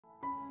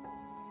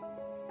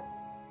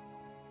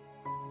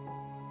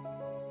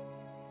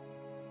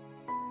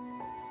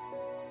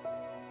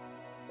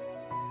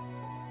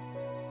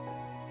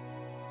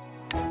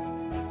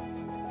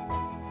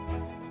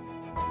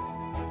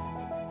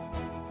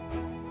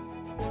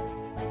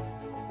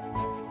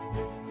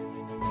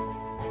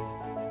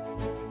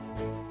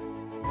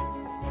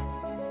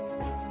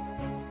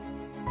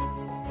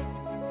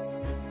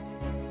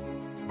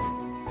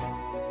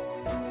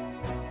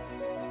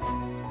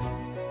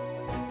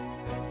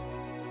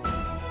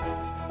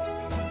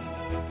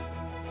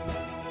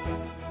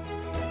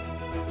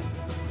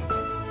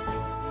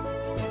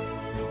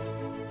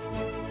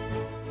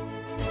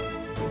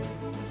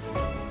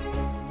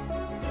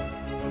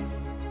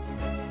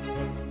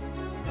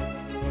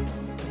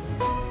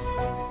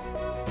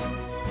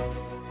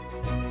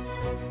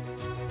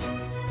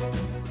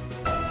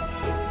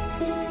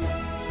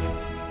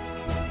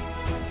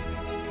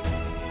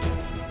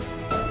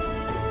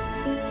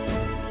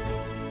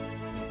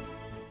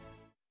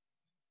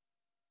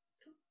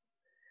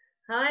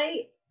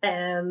Hi,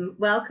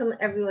 welcome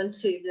everyone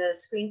to the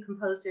Screen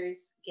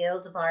Composers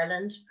Guild of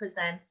Ireland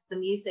presents the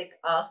music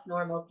of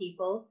normal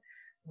people,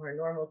 or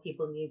normal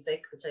people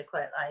music, which I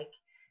quite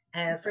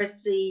like.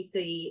 Firstly,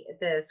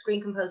 the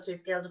Screen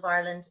Composers Guild of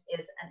Ireland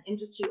is an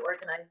industry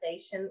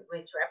organisation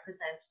which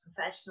represents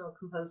professional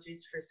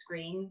composers for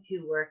screen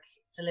who work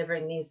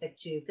delivering music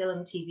to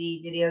film,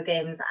 TV, video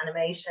games,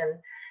 animation,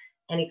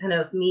 any kind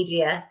of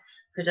media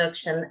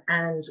production,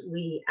 and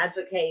we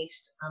advocate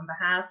on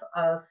behalf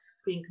of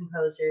screen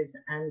composers,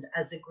 and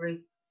as a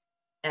group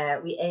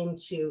we aim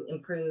to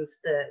improve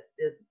the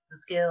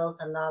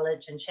skills and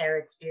knowledge and share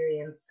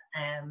experience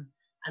and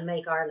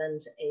make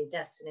Ireland a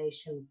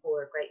destination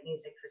for great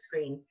music for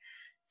screen.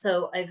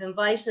 So I've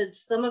invited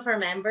some of our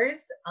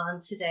members on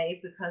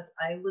today because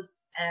I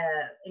was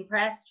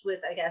impressed with,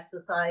 I guess, the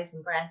size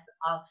and breadth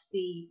of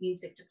the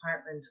music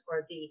department,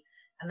 or the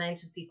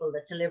amount of people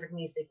that delivered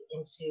music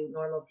into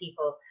normal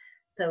people.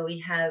 So we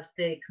have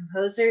the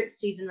composer,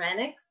 Stephen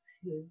Rennicks,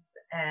 who's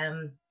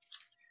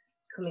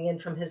coming in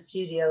from his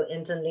studio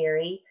in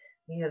Dunleary.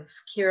 We have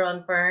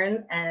Kieran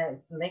Byrne,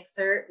 it's a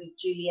mixer. We have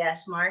Juliette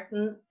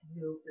Martin,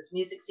 who was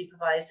music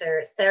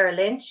supervisor. Sarah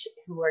Lynch,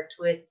 who worked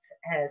with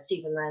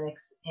Stephen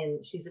Rennicks,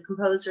 she's a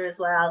composer as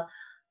well,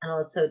 and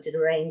also did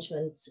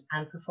arrangements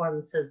and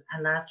performances.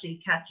 And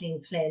lastly,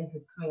 Kathleen Flynn,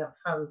 who's coming up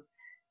from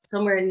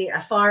somewhere near a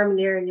farm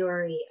near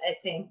Newry, I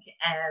think,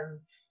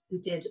 who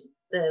did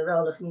the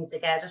role of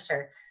music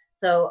editor.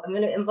 So I'm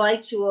going to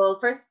invite you all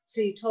first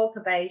to talk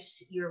about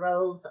your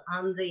roles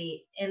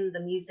in the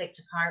music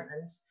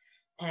department.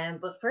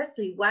 But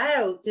firstly,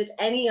 wow, did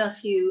any of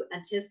you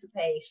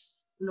anticipate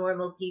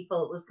Normal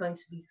People was going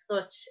to be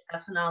such a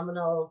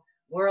phenomenal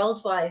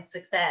worldwide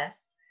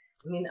success?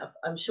 I mean,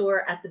 I'm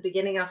sure at the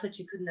beginning of it,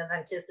 you couldn't have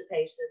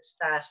anticipated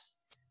that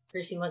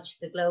pretty much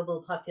the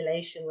global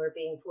population were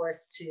being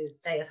forced to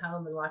stay at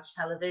home and watch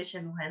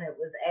television when it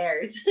was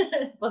aired.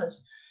 But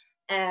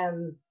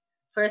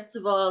first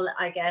of all,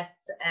 I guess,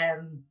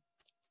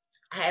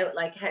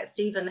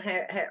 Stephen,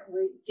 how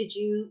did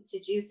you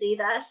see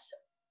that?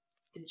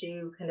 Did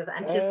you kind of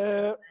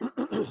anticipate?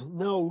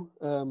 No,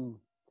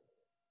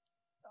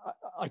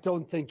 I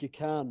don't think you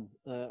can.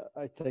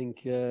 I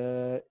think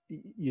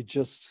you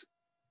just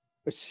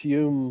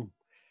assume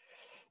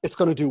it's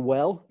going to do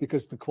well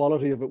because the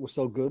quality of it was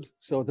so good.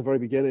 So at the very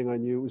beginning, I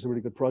knew it was a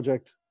really good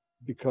project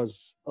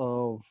because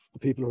of the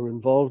people who were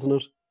involved in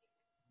it.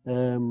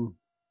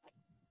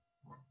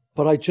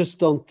 But I just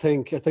don't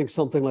think, I think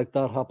something like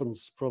that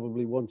happens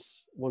probably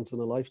once in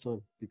a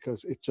lifetime,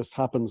 because it just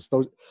happens.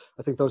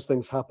 I think those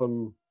things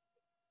happen.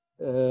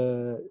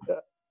 A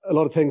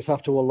lot of things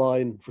have to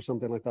align for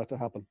something like that to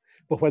happen.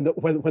 But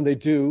when they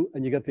do,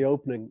 and you get the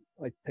opening,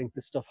 I think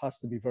the stuff has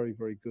to be very,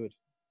 very good,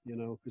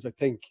 because I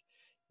think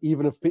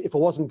even if it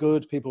wasn't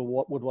good,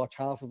 people would watch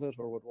half of it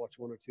or would watch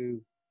one or two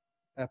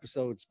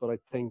episodes. But I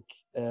think,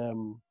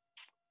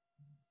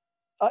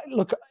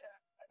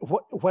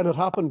 when it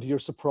happened, you're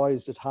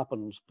surprised it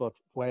happened, but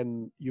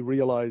when you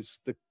realize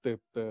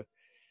the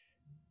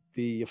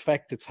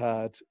effect it's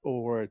had,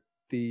 or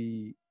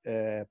the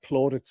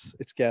plaudits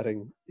it's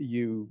getting,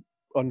 you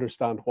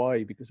understand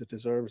why, because it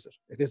deserves it.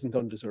 It isn't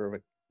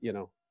undeserving,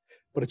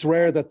 But it's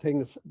rare that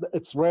things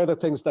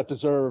that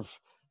deserve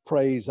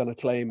praise and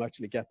acclaim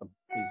actually get them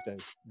these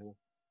days.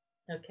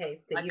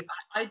 Okay.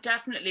 I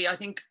definitely, I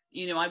think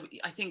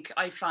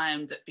I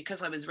found that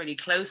because I was really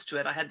close to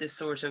it, I had this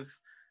sort of,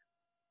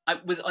 I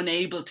was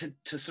unable to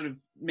sort of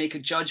make a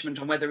judgment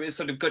on whether it was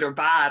sort of good or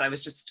bad. I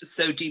was just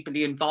so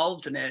deeply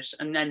involved in it.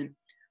 And then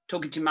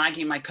talking to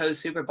Maggie, my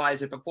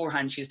co-supervisor,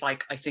 beforehand, she's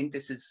like, I think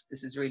this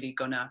is really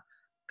gonna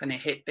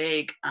hit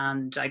big.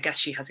 And I guess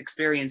she has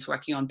experience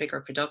working on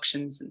bigger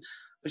productions,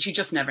 but you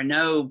just never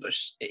know. But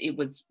it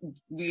was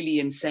really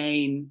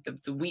insane.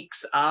 The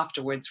weeks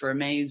afterwards were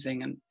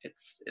amazing, and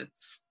it's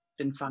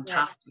been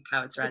fantastic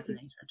how it's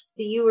resonated.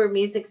 You were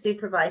music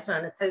supervisor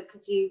on it, so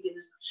could you give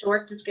a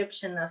short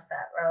description of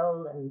that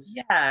role? And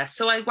yeah,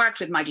 so I worked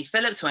with Maggie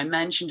Phillips, who I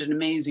mentioned, an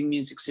amazing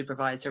music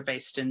supervisor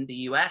based in the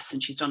US,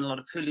 and she's done a lot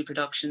of Hulu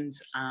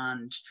productions.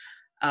 And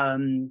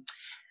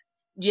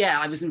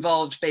I was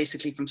involved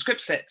basically from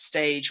script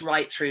stage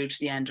right through to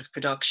the end of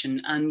production.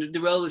 And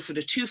the role was sort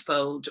of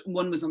twofold.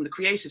 One was on the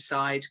creative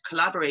side,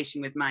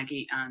 collaborating with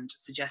Maggie and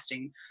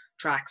suggesting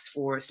tracks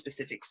for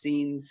specific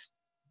scenes.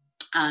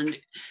 And,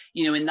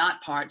 in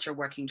that part, you're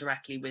working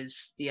directly with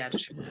the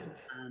editors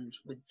and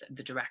with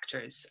the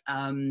directors.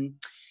 And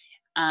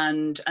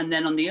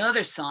then on the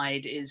other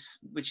side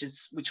which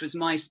was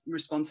my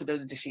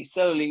responsibility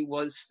solely,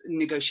 was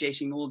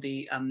negotiating all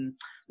the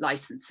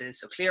licenses,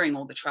 so clearing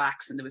all the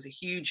tracks. And there was a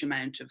huge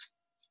amount of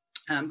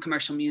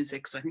commercial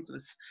music. So I think there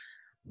was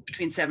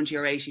between 70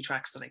 or 80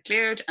 tracks that I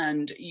cleared.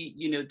 And,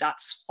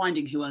 that's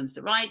finding who owns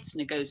the rights,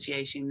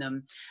 negotiating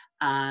them,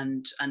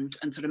 and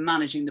sort of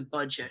managing the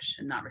budget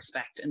in that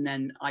respect. And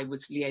then I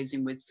was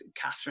liaising with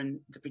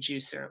Catherine, the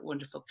producer,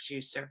 wonderful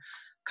producer,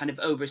 kind of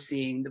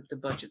overseeing the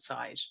budget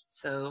side.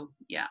 So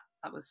yeah,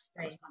 that was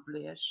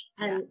probably it.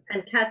 And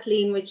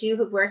Kathleen, would you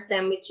have worked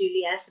then with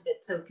Juliet a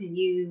bit? So can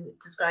you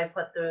describe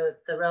what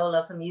the role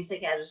of a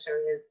music editor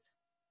is?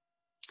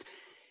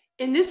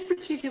 In this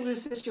particular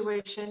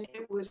situation,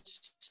 it was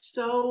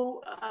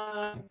so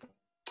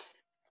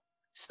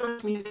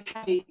music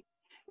heavy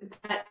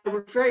that I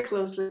worked very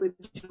closely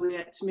with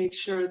Juliet to make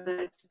sure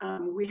that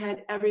we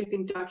had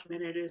everything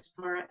documented as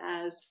far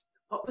as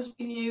what was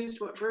being used,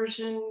 what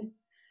version,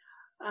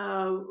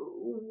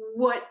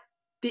 what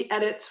the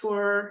edits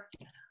were.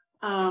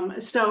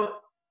 So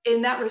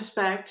in that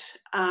respect,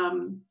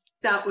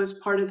 that was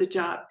part of the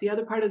job. The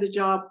other part of the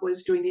job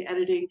was doing the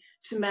editing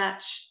to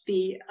match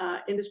the,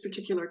 in this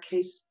particular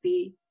case,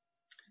 the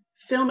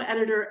film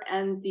editor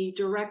and the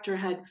director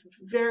had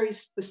very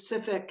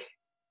specific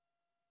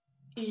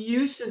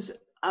uses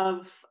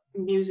of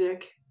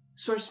music,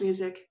 source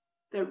music,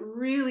 that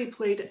really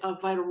played a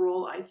vital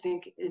role, I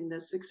think, in the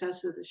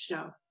success of the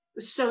show. It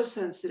was so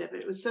sensitive.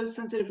 It was so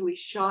sensitively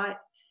shot.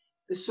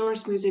 The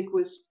source music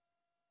was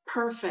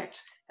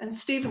perfect. And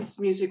Stephen's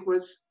music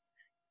was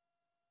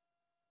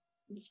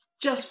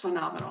just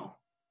phenomenal.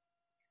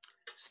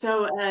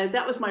 So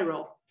that was my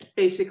role,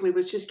 basically,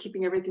 was just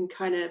keeping everything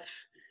kind of,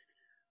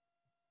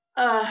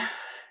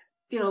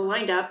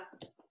 lined up,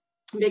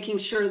 making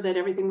sure that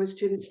everything was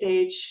to the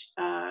stage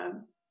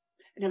and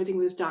everything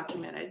was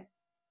documented.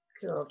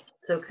 Cool.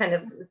 So kind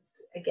of,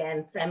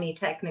 again,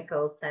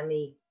 semi-technical,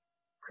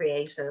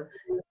 semi-creative.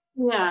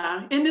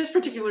 Yeah. In this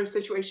particular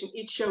situation,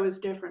 each show is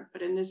different,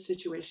 but in this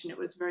situation, it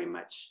was very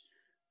much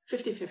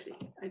 50-50,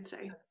 I'd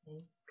say.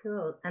 Okay,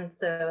 cool. And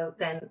so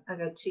then I'll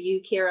go to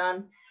you,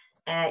 Kieran.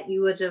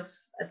 You would have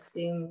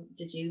assumed,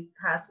 did you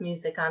pass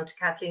music on to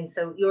Kathleen?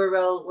 So your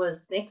role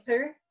was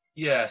mixer?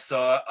 Yeah,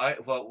 so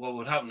what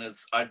would happen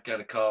is I'd get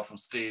a call from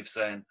Steve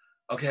saying,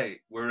 okay,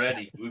 we're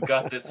ready. We've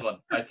got this one,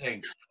 I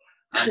think.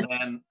 And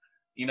then,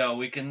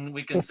 we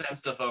can send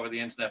stuff over the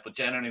internet, but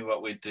generally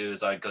what we'd do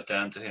is I'd go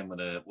down to him with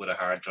a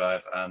hard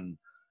drive, and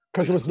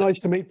because it was nice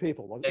to meet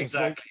people, wasn't it?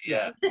 Exactly,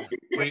 yeah.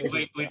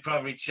 We'd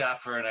probably chat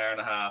for an hour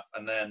and a half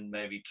and then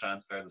maybe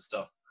transfer the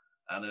stuff.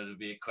 And it would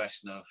be a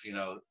question of,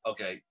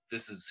 okay,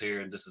 this is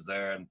here and this is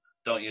there, and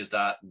don't use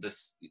that and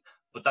this.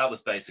 But that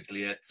was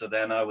basically it. So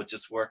then I would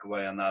just work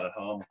away on that at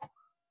home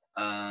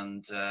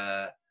and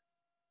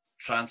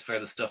transfer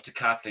the stuff to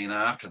Kathleen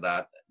after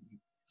that.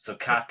 So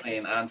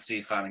Kathleen and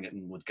Steve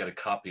Flanagan would get a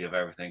copy of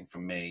everything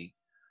from me.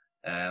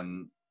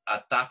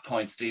 At that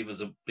point, Steve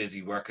was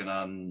busy working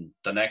on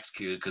the next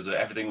cue because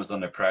everything was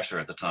under pressure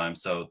at the time.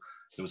 So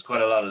there was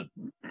quite a lot of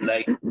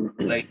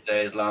late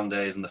days, long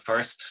days in the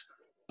first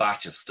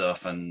batch of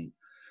stuff. And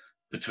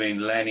between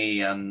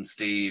Lenny and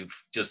Steve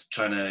just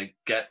trying to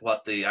get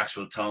what the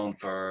actual tone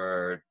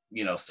for,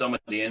 some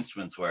of the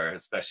instruments were,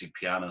 especially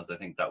pianos. I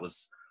think that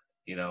was,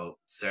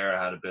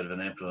 Sarah had a bit of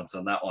an influence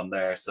on that one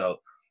there. So,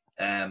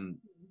 and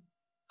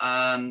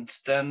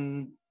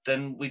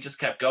then we just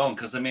kept going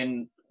because,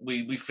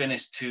 we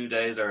finished 2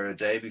 days or a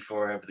day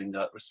before everything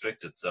got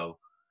restricted. So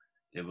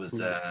it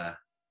was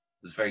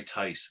very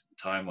tight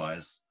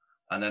time-wise.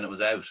 And then it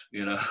was out,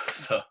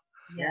 so.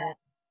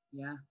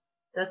 Yeah.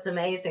 That's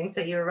amazing. So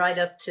you're right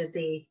up to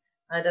the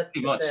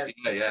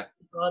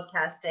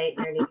broadcast date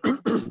nearly.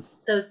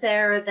 So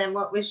Sarah, then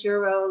what was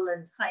your role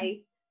and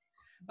height?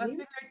 Well,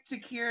 similar to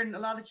Kieran, a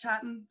lot of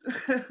chatting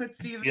with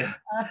Stephen. Yeah.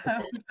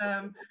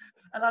 And,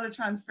 a lot of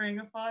transferring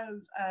of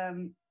files.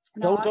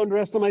 Don't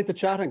underestimate the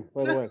chatting,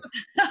 by the way.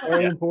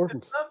 Very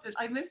important. I loved it.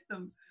 I missed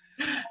them.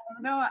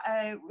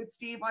 With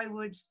Steve, I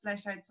would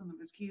flesh out some of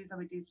his cues. I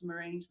would do some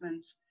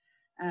arrangement,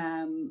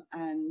 and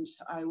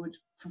I would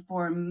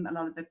perform a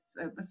lot of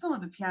some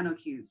of the piano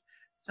cues.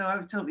 So I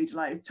was totally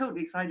delighted,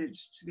 totally excited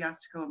to be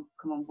asked to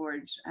come on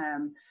board.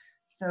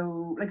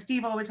 So like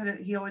Steve always had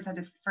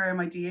a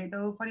firm idea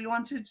though of what he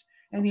wanted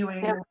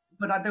anyway. Yeah.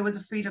 But there was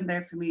a freedom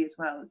there for me as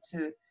well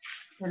to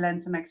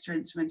lend some extra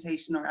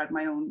instrumentation or add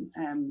my own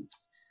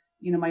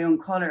my own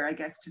color, I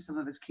guess, to some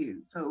of his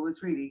cues. So it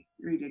was really,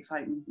 really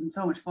exciting and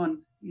so much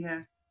fun.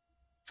 Yeah.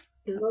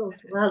 Cool.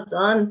 Well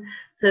done.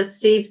 So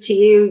Steve, to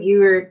you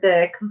were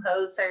the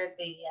composer,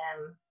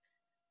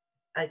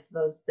 I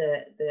suppose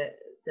the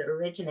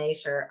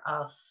originator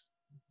of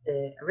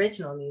the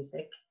original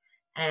music,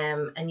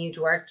 and you'd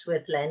worked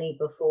with Lenny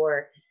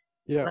before.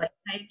 Yeah. Like,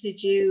 how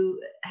did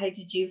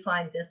you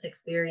find this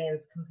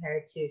experience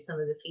compared to some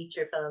of the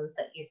feature films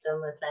that you've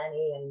done with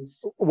Lenny? And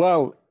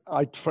well,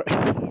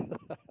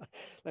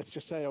 let's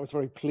just say I was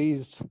very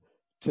pleased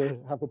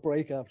to have a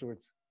break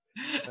afterwards.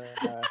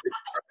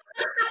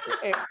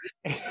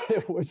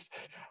 It was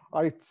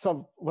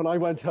when I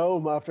went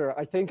home after,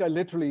 I think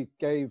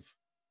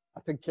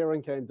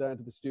Kieran came down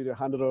to the studio,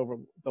 handed over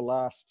the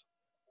last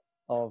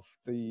of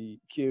the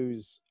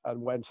cues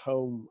and went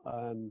home,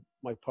 and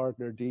my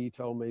partner Dee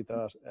told me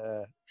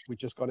that we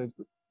just got in.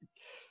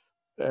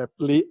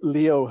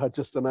 Leo had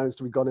just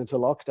announced we'd gone into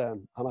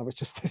lockdown, and I was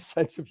just this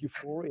sense of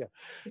euphoria.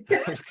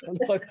 I was kind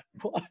of like,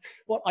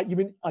 what? You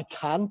mean I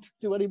can't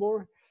do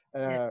anymore?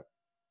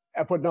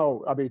 But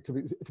no, I mean,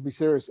 to be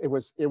serious, it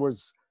was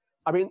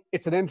I mean,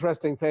 it's an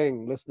interesting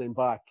thing listening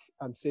back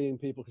and seeing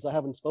people, because I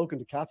haven't spoken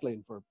to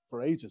Kathleen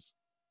for ages.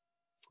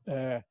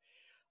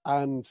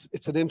 And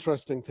it's an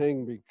interesting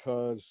thing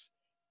because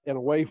in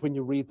a way, when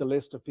you read the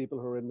list of people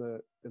who are in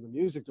the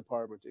music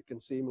department, it can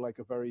seem like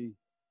a very,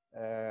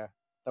 that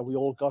we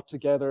all got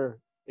together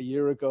a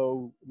year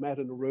ago, met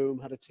in a room,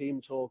 had a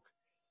team talk.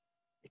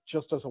 It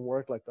just doesn't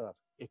work like that.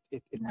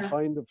 It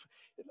kind of,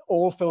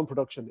 all film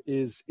production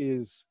is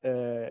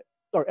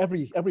or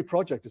every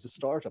project is a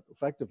startup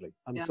effectively,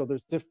 and so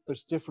there's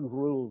different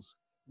rules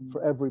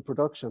for every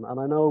production. And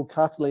I know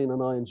Kathleen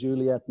and I and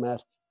Juliet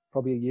met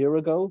probably a year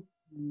ago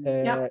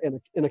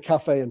in a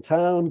cafe in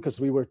town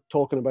because we were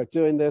talking about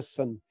doing this,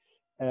 and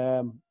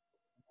I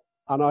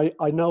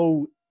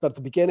know that at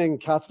the beginning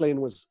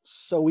Kathleen was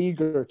so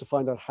eager to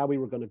find out how we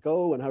were going to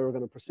go and how we were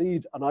going to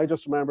proceed, and I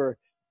just remember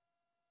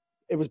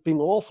it was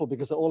being awful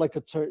because all I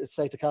could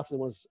say to Kathleen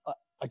was,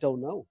 I don't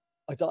know.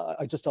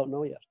 I just don't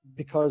know yet.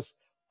 Because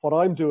what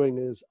I'm doing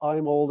is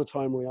I'm all the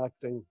time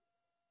reacting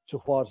to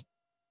what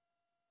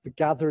the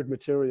gathered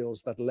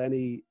materials that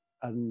Lenny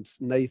and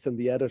Nathan,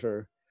 the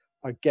editor,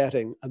 are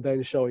getting and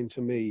then showing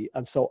to me.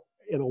 And so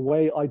in a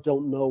way, I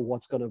don't know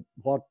what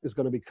is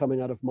going to be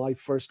coming out of my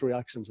first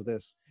reaction to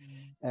this.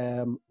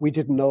 We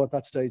didn't know at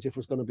that stage if it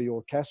was going to be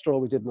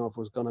orchestral. We didn't know if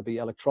it was going to be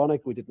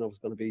electronic. We didn't know if it was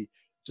going to be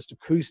just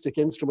acoustic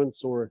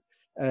instruments or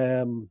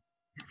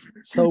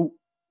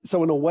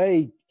so in a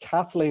way,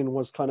 Kathleen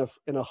was kind of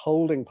in a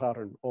holding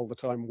pattern all the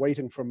time,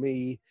 waiting for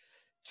me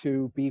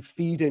to be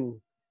feeding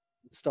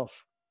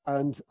stuff.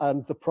 And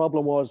the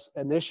problem was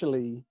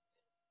initially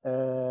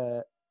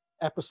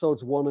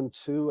episodes 1 and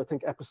 2. I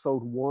think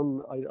episode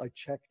 1, I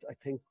checked, I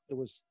think there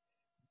was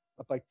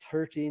about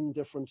 13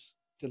 different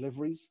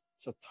deliveries.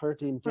 So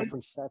 13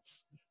 different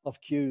sets of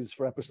cues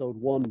for episode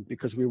 1,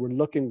 because we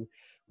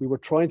were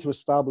trying to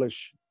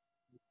establish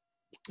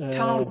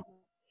tone.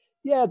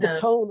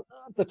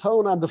 The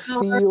tone and the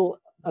feel,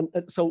 and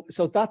so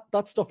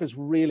that stuff is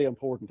really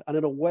important. And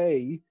in a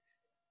way,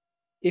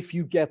 if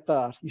you get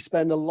that, you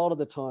spend a lot of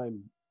the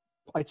time.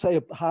 I'd say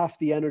half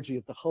the energy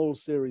of the whole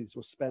series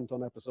was spent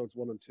on episodes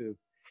 1 and 2.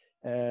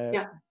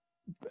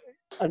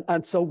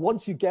 And so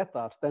once you get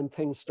that, then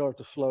things start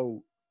to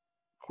flow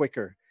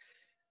quicker.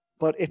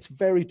 But it's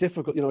very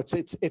difficult. You know,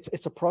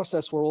 it's a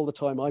process where all the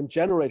time I'm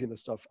generating the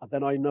stuff, and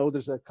then I know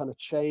there's a kind of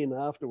chain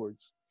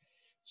afterwards.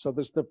 So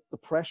there's the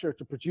pressure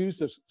to produce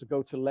it, to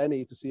go to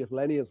Lenny to see if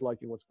Lenny is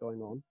liking what's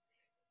going on.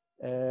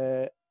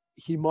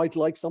 He might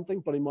like something,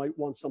 but he might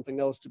want something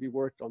else to be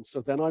worked on. So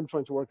then I'm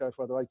trying to work out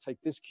whether I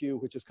take this cue,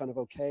 which is kind of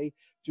okay.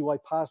 Do I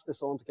pass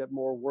this on to get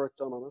more work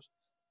done on it?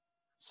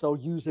 So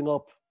using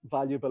up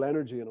valuable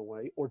energy in a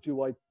way, or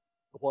do I,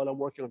 while I'm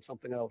working on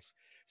something else?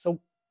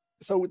 So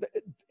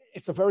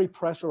it's a very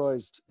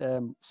pressurized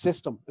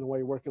system in a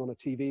way, working on a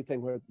TV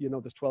thing where, you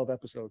know, there's 12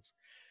 episodes.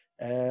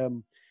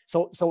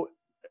 So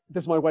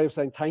this is my way of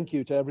saying thank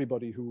you to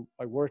everybody who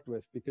I worked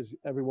with, because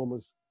everyone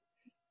was,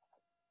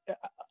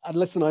 and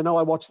listen, I know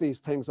I watch these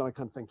things and I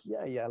kind of think,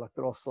 yeah, look,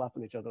 they're all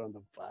slapping each other on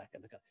the back.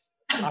 And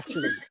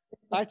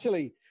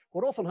actually,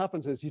 what often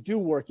happens is you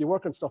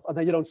work on stuff, and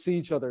then you don't see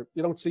each other.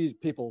 You don't see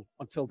people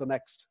until the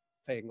next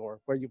thing, or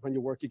when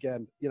you work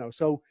again, you know.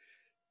 So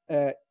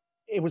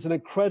it was an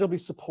incredibly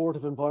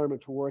supportive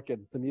environment to work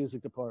in, the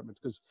music department,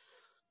 because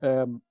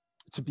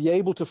to be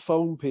able to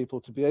phone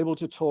people, to be able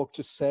to talk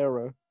to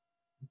Sarah,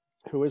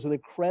 who is an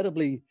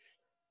incredibly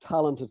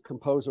talented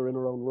composer in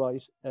her own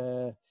right,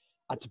 and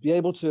to be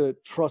able to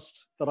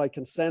trust that I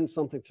can send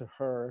something to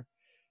her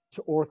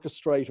to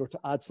orchestrate or to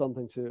add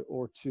something to,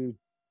 or to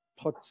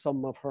put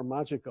some of her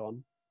magic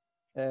on,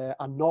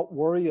 and not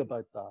worry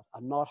about that,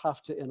 and not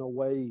have to, in a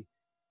way,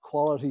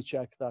 quality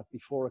check that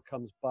before it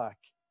comes back,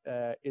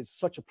 is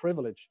such a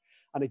privilege.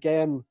 And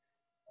again,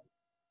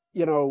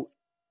 you know,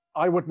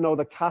 I would know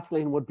that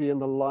Kathleen would be in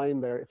the line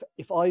there.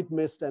 If I'd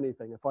missed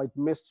anything, if I'd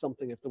missed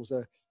something, if there was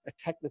a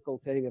technical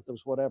thing, if there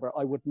was whatever,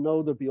 I would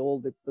know there'd be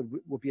there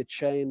would be a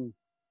chain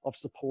of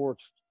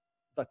support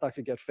that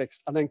could get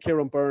fixed. And then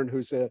Kieran Byrne,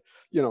 who's an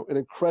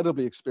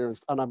incredibly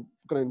experienced, and I'm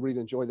going to really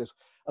enjoy this,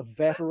 a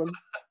veteran,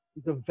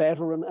 the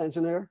veteran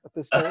engineer at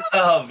this stage.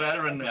 Oh,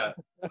 veteran now.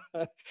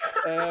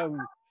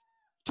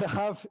 To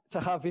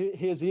have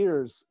his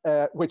ears,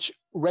 which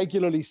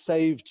regularly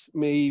saved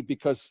me,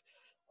 because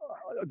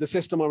the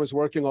system I was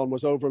working on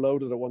was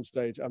overloaded at one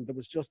stage, and there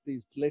was just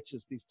these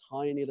glitches, these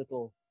tiny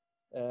little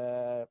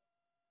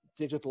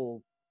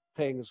digital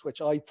things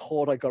which I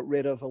thought I got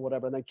rid of or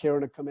whatever. And then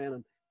Kieran would come in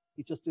and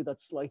he'd just do that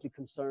slightly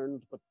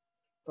concerned but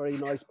very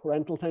nice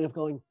parental thing of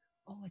going,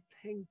 "Oh, I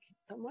think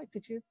that might,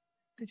 did you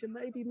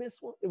maybe miss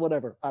one?"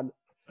 Whatever. And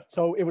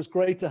so it was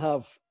great to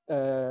have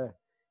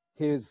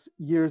his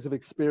years of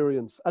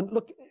experience. And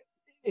look,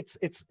 it's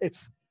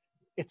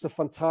a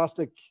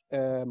fantastic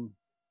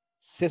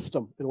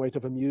system in a way to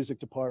have a music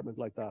department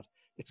like that.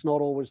 It's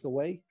not always the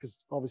way,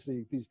 because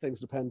obviously these things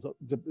depend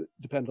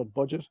on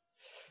budget.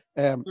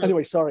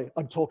 Anyway, sorry,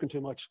 I'm talking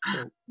too much.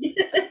 So.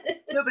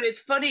 No, but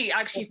it's funny,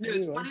 actually. No,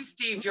 it's Anyway. funny,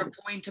 Steve, your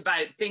point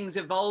about things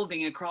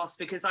evolving across,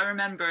 because I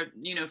remember,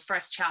 you know,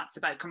 first chats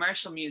about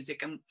commercial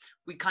music, and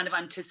we kind of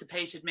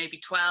anticipated maybe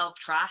 12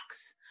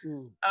 tracks.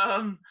 And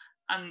that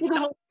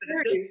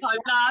was this time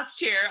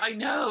last year, I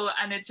know,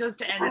 and it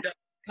just ended up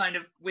kind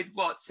of with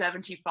what,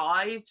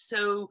 75.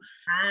 So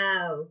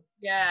Wow.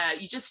 yeah,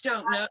 you just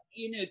don't know,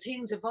 you know,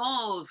 things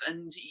evolve,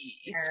 and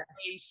it's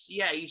great.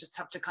 Yeah, you just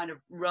have to kind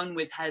of run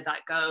with how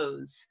that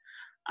goes.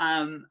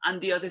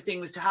 And the other thing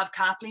was to have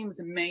Kathleen was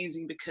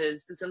amazing,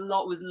 because there's a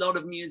lot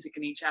of music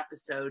in each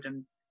episode,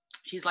 and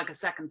she's like a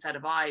second set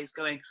of eyes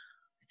going,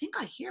 I think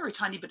I hear a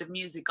tiny bit of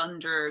music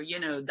under, you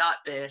know, that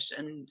bit.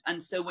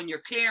 And so when you're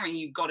clearing,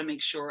 you've got to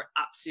make sure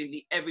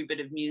absolutely every bit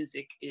of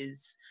music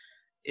is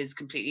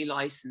completely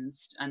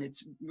licensed, and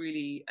it's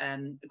really a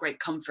great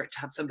comfort to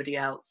have somebody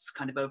else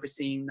kind of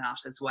overseeing that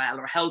as well,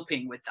 or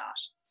helping with that.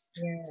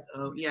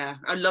 So yeah,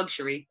 a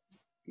luxury.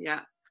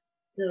 Yeah.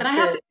 And I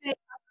have to say,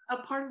 a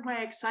part of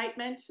my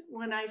excitement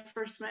when I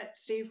first met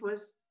Steve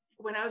was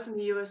when I was in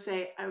the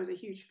USA. I was a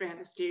huge fan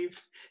of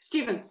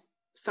Stevens.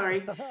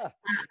 Sorry. I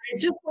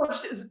just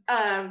watched his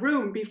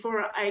Room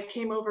before I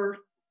came over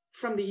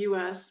from the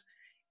US,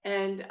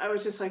 and I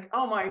was just like,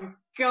 oh my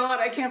God,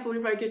 I can't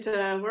believe I get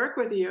to work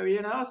with you,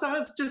 you know? So I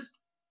was just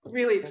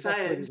really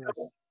excited. That's really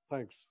nice.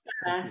 Thanks.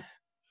 Thank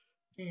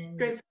you.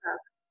 Great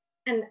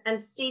stuff.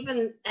 And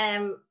Stephen,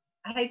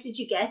 how did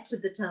you get to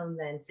the tone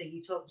then? So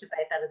you talked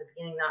about that at the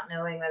beginning, not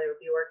knowing whether it would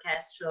be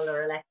orchestral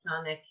or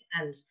electronic.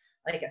 And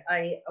like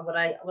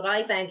what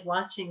I found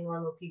watching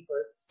Normal People,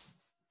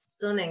 it's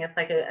stunning. It's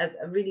like a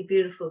really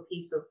beautiful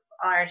piece of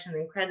art and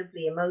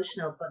incredibly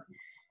emotional, but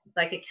it's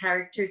like a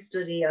character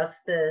study of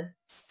the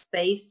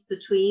space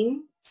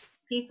between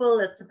people.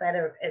 It's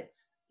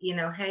you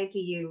know, how do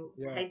you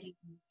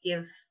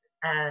give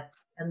a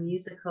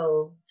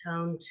musical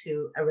tone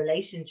to a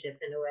relationship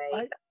in a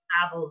way that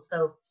travels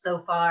so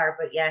far,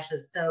 but yet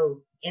is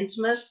so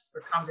intimate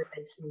for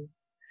conversations?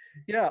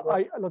 Yeah,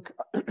 I look.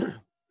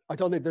 I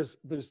don't think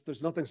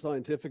there's nothing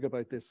scientific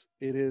about this.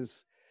 It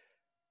is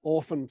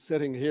often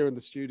sitting here in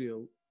the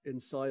studio in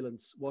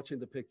silence, watching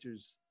the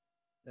pictures,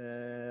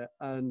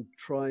 and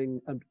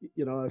trying. And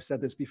you know, I've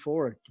said this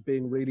before,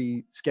 being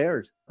really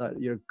scared that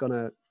you're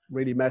gonna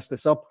really mess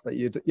this up. That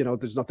you know,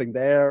 there's nothing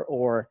there,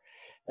 or,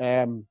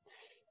 and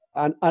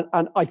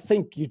I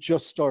think you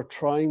just start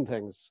trying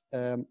things.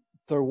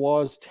 There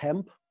was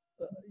temp,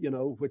 you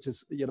know, which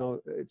is, you know,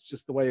 it's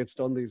just the way it's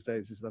done these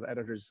days, is that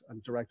editors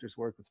and directors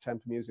work with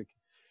temp music.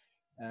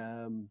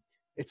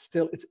 It's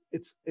still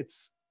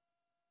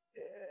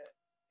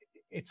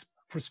it's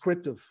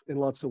prescriptive in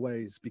lots of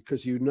ways,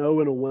 because you know,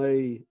 in a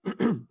way,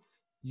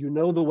 you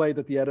know the way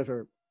that the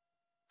editor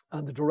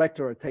and the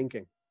director are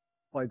thinking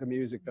by the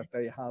music that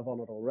they have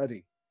on it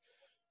already.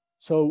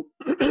 So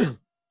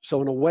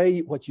so in a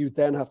way, what you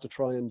then have to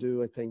try and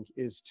do, I think,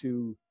 is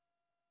to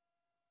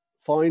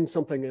find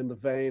something in the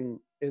vein,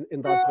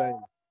 in that vein,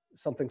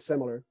 something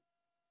similar,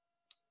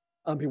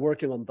 and be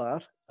working on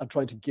that and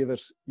trying to give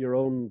it your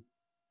own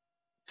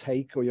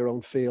take or your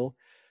own feel.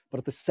 But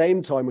at the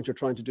same time, what you're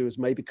trying to do is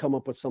maybe come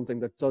up with something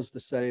that does the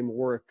same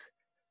work,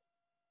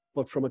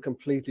 but from a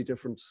completely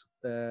different,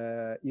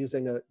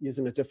 using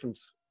a different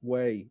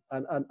way.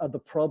 And the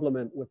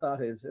problem with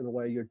that is, in a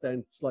way, you're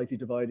then slightly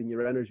dividing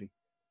your energy.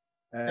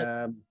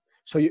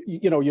 So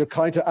you know, you're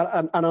kind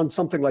of, and on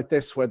something like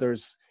this, where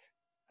there's,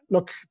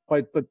 look,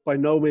 by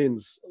no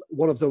means,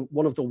 one of the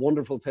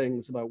wonderful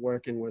things about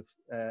working with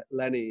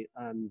Lenny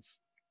and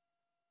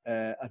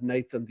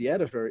Nathan, the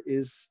editor,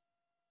 is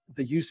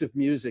the use of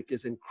music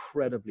is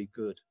incredibly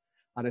good.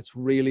 And it's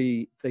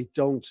really, they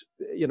don't,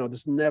 you know,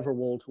 there's never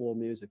wall-to-wall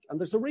music. And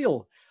there's a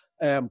real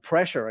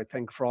pressure, I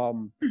think,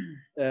 from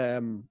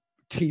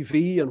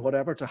TV and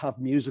whatever, to have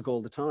music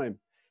all the time.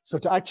 So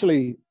to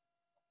actually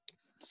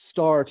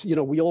start, you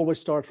know, we always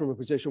start from a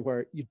position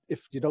where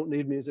if you don't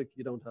need music,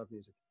 you don't have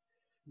music.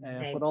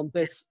 But on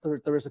this,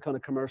 there is a kind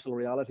of commercial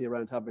reality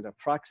around having to have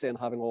tracks in,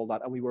 having all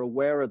that. And we were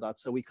aware of that.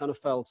 So we kind of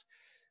felt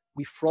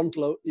we front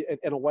load,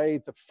 in a way,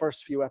 the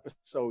first few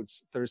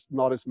episodes, there's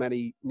not as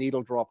many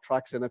needle drop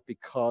tracks in it,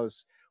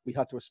 because we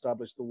had to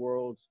establish the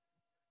world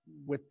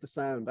with the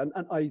sound. And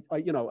I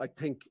you know, I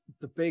think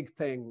the big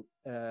thing,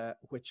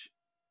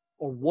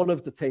 one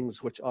of the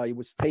things which I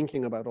was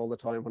thinking about all the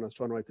time when I was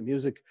trying to write the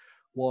music,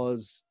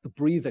 was the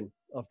breathing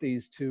of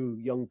these two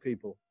young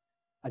people.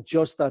 And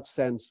just that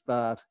sense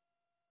that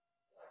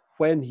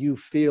when you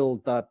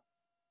feel that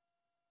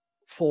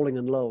falling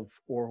in love,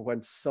 or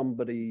when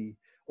somebody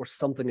or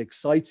something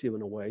excites you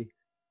in a way,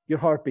 your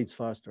heart beats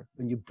faster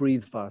and you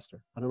breathe faster.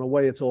 And in a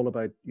way, it's all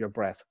about your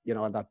breath, you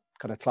know, and that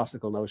kind of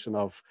classical notion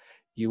of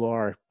you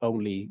are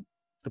only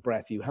the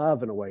breath you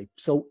have, in a way.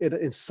 So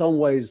in some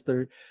ways,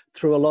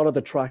 through a lot of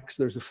the tracks,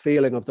 there's a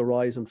feeling of the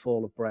rise and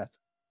fall of breath.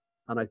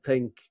 And I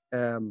think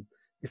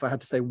if I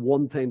had to say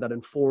one thing that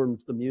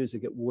informed the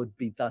music, it would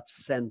be that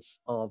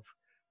sense of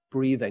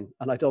breathing.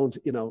 And I don't,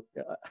 you know,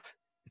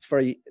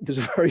 there's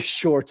a very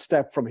short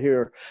step from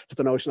here to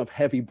the notion of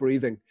heavy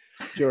breathing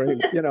during,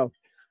 you know,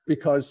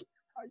 because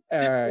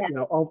You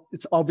know,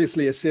 it's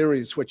obviously a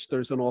series which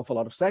there's an awful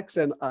lot of sex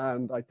in,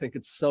 and I think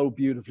it's so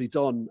beautifully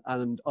done.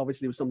 And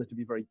obviously, it was something to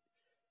be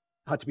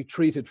had to be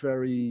treated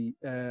very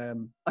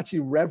actually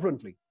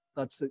reverently.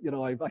 That's, you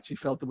know, I've actually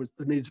felt there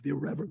needed to be a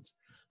reverence,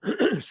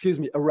 excuse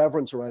me, a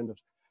reverence around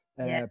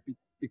it,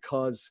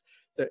 because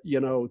you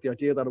know, the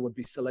idea that it would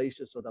be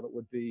salacious or that it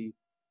would be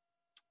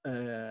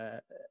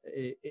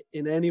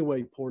in any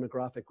way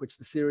pornographic, which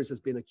the series has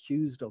been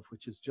accused of,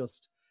 which is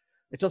just,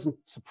 it doesn't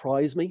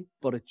surprise me,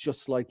 but it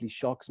just slightly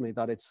shocks me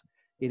that it's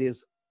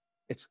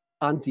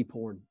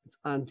anti-porn, it's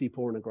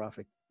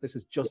anti-pornographic. This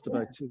is just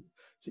about to,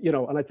 you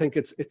know, and I think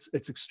it's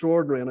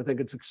extraordinary, and I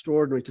think it's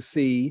extraordinary to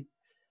see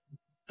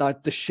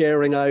that the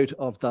sharing out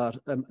of that,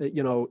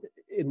 you know,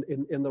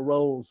 in the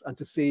roles, and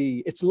to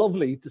see, it's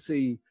lovely to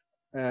see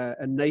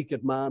a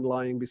naked man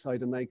lying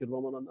beside a naked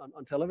woman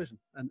on television,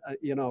 and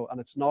you know,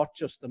 and it's not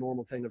just the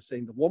normal thing of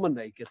seeing the woman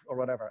naked or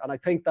whatever. And I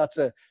think that's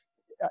a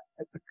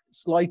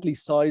slightly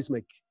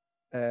seismic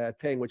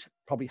thing which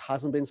probably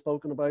hasn't been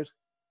spoken about.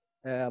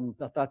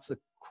 That's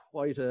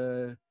quite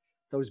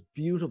those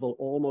beautiful,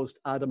 almost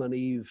Adam and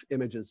Eve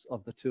images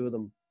of the two of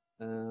them,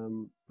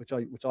 which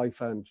I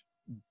found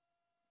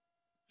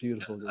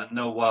beautiful. And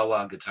no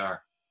wah-wah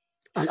guitar.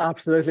 And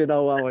absolutely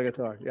no wah-wah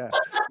guitar. Yeah.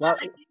 Well,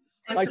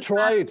 I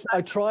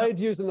tried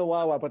using the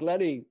wah-wah, but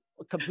Lenny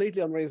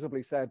completely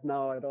unreasonably said,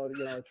 no, I don't,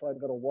 you know, I tried a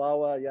bit of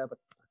wah-wah, yeah, but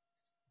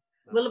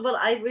no. Well,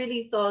 I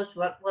really thought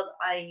what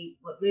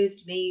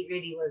moved me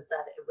really was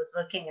that it was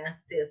looking at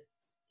this,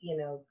 you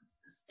know,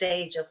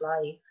 stage of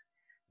life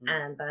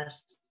and that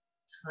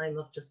time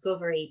of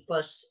discovery,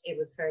 but it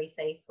was very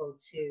faithful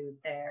to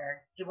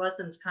it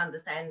wasn't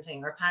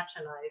condescending or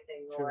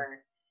patronizing, or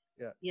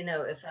you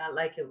know, it felt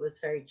like it was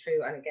very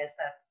true. And I guess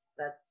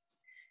that's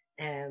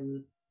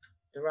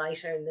the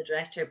writer and the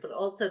director, but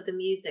also the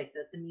music,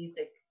 that the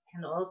music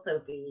can also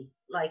be,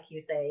 like you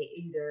say,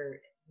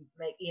 either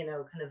make, you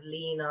know, kind of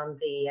lean on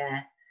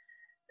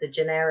the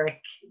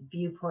generic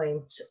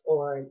viewpoint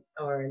or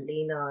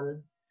lean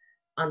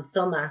on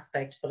some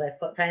aspect. But I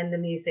found the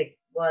music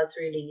was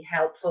really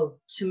helpful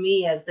to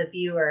me as the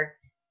viewer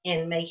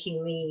in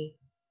making me,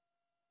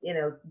 you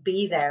know,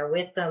 be there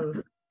with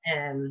them,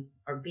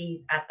 or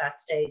be at that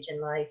stage in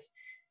life.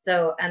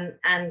 So,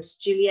 and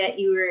Juliet,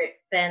 you were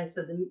then,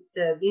 so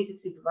the music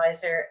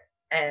supervisor,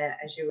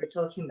 as you were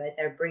talking about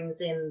there, brings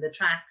in the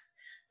tracks.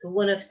 So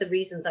one of the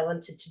reasons I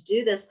wanted to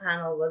do this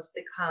panel was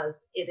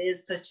because it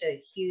is such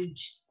a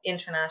huge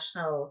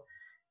international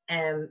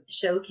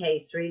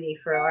showcase really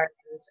for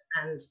Ireland,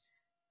 and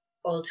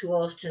all too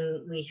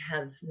often we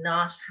have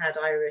not had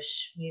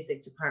Irish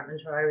music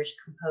department or Irish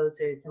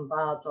composers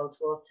involved. All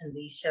too often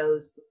these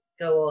shows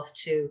go off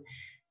to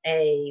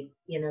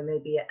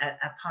maybe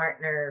a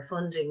partner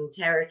funding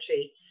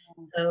territory.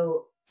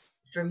 So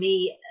for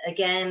me,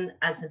 again,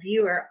 as a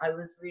viewer, I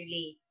was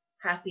really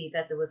happy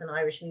that there was an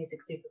Irish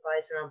music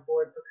supervisor on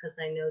board, because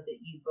I know that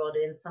you brought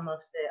in some of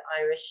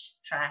the Irish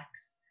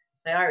tracks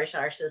by Irish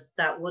artists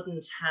that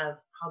wouldn't have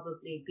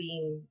probably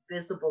been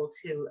visible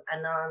to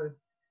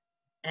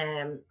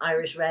a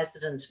Irish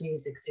resident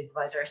music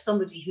supervisor, or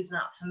somebody who's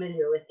not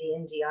familiar with the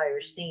indie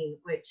Irish scene,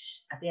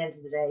 which at the end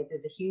of the day,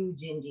 there's a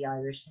huge indie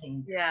Irish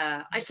scene.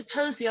 Yeah, I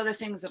suppose the other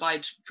things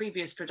that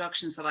previous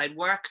productions that I'd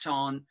worked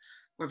on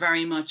were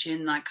very much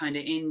in that kind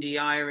of indie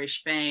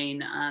Irish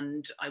vein,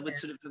 and I would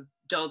sort of have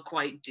dug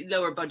quite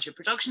lower budget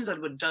productions. I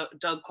would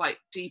dug quite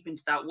deep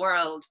into that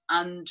world,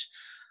 and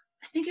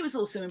I think it was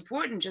also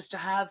important just to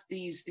have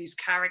these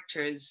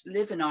characters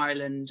live in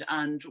Ireland,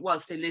 and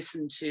whilst they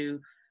listen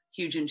to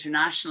huge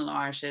international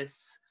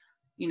artists,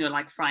 you know,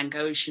 like Frank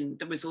Ocean,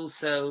 there was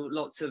also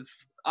lots of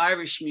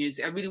Irish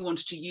music. I really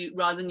wanted to use,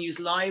 rather than use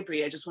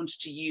library, I just wanted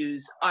to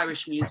use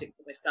Irish music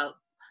that I felt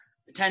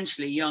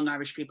potentially young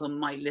Irish people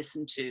might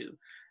listen to.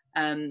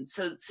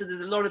 So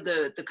there's a lot of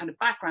the kind of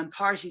background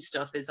party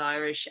stuff is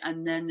Irish,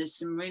 and then there's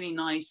some really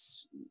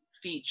nice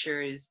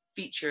featured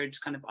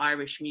kind of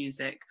Irish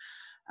music.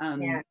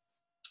 There's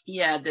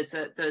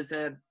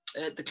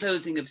the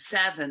closing of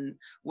Seven,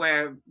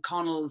 where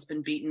Connell's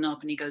been beaten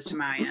up and he goes to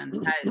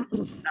Marianne's house.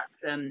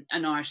 That's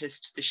an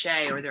artist, the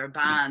Shay, or they're a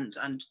band,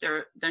 and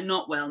they're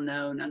not well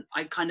known. And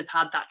I kind of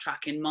had that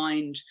track in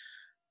mind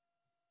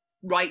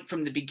right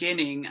from the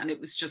beginning, and it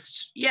was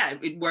just,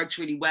 it worked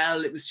really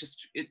well. It was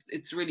just,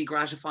 it's really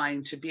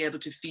gratifying to be able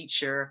to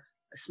feature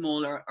a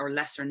smaller or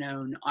lesser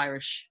known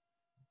Irish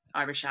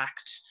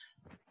act.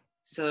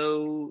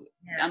 So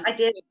I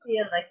did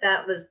feel like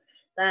that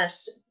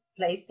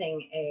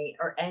placing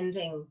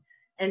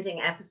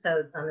ending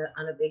episodes on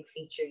a big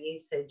feature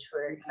usage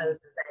where it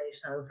closes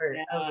out over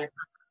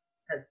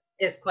because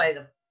it's quite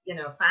a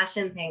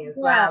fashion thing as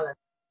well. And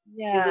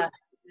it was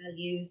well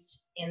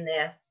used in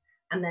this,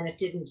 and then it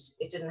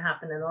didn't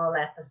happen in all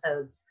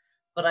episodes.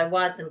 But I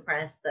was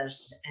impressed that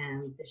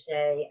the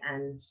Shay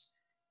and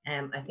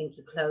I think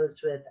you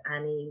closed with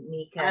Annie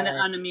Mika.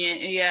 Anna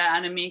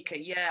Mika.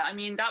 Yeah, I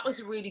mean, that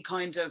was really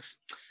kind of,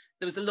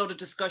 there was a lot of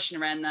discussion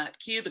around that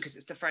cue because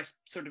it's the first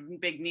sort of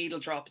big needle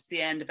drop. It's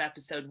the end of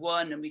episode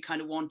 1, and we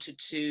kind of wanted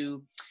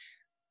to,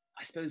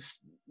 I suppose,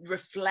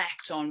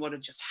 reflect on what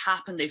had just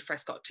happened. They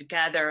first got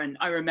together, and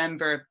I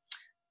remember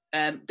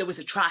there was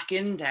a track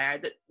in there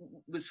that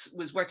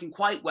was working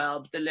quite well,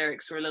 but the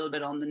lyrics were a little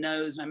bit on the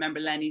nose. And I remember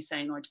Lenny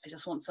saying, oh, I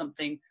just want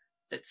something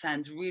that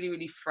sounds really,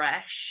 really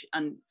fresh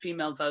and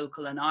female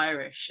vocal and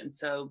Irish. And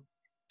so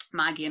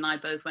Maggie and I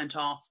both went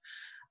off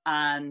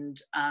and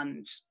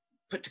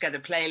put together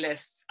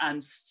playlists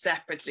and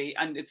separately.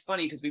 And it's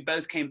funny because we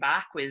both came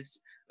back with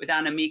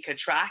Anamika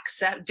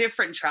tracks,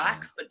 different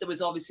tracks, but there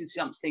was obviously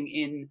something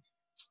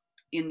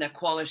in the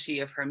quality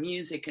of her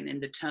music and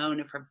in the tone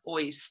of her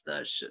voice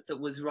that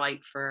was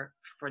right for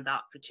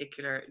that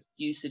particular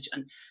usage.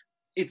 And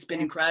it's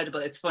been incredible.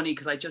 It's funny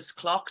because I just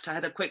clocked, I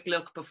had a quick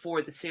look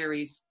before the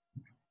series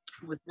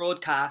was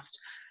broadcast,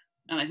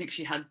 and I think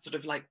she had sort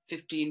of like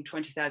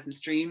 20,000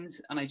 streams,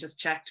 and I just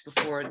checked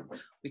before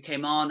we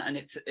came on, and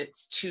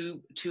it's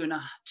two and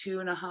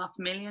a half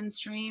million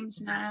streams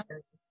now.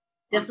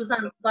 This is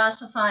on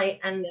Spotify,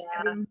 and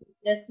everyone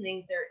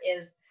listening, there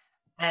is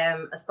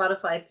a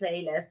Spotify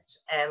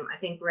playlist. I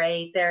think,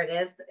 Ray, there it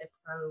is.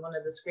 It's on one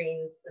of the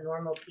screens, the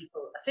Normal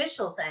People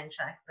official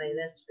soundtrack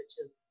playlist, which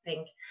is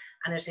pink,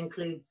 and it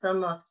includes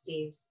some of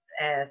Steve's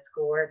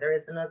score. There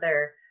is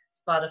another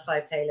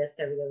Spotify playlist,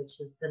 there we go,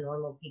 which is the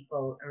Normal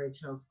People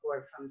original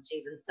score from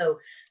Stephen. So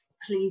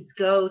please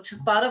go to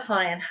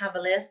Spotify and have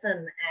a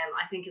listen.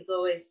 I think it's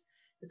always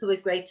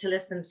great to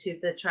listen to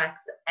the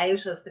tracks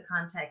out of the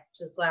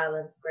context as well,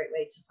 and it's a great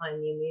way to find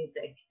new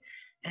music.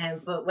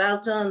 But well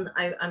done.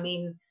 I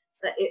mean,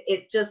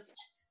 it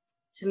just,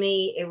 to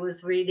me, it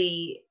was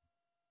really,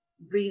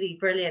 really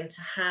brilliant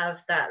to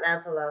have that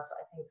level of,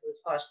 I think it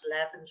was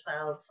 11,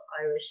 12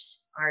 Irish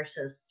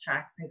artists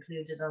tracks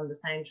included on the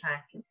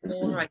soundtrack.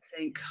 More,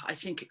 I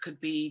think it could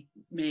be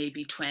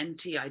maybe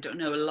 20. I don't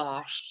know, a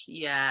lot.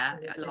 Yeah,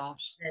 a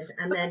lot.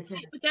 And then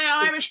but they're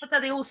Irish, but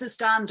they also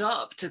stand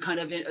up to kind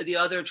of the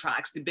other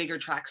tracks, the bigger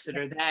tracks that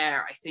are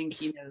there. I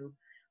think, you know,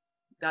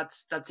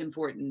 that's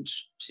important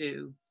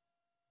too.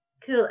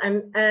 Cool.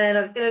 And I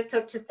was going to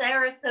talk to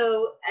Sarah.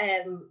 So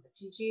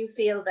did you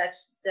feel that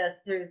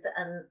there's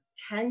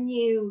can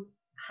you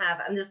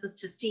have, and this is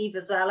to Steve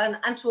as well,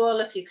 and to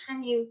all of you,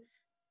 can you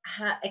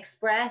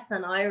express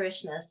an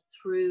Irishness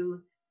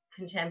through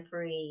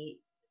contemporary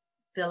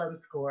film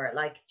score?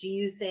 Like, do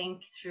you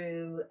think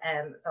through,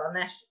 so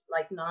unless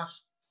like not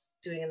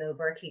doing an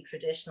overtly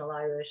traditional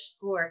Irish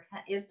score,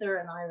 is there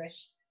an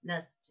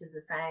Irishness to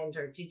the sound,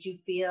 or did you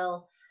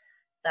feel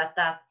that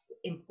that's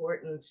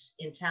important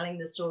in telling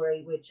the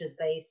story, which is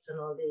based on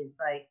all these,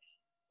 like,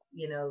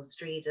 you know,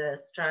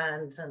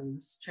 Strand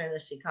and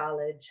Trinity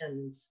College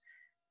and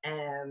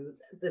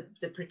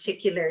the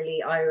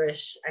particularly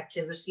Irish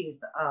activities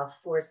of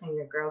forcing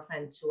your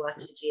girlfriend to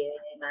watch a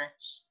GAA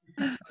match?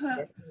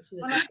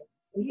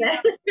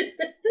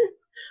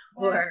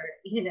 Or,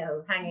 you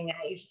know, hanging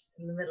out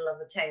in the middle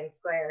of a town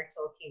square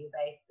talking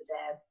about the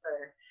devs,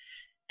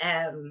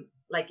 or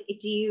like,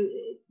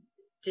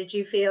 did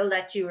you feel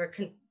that you were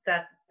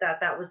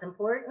that was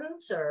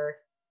important, or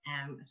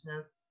I don't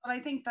know? Well, I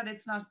think that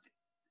it's not.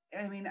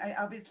 I mean,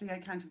 I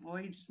can't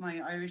avoid my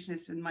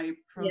Irishness in my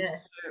approach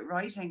to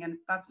writing, and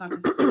that's not to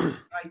say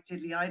write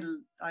diddly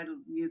idle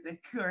music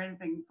or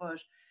anything. But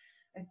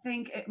I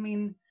think, I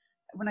mean,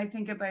 when I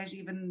think about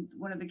even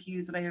one of the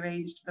cues that I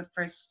arranged the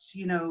first,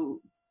 you know,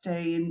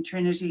 day in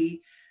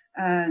Trinity,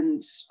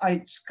 and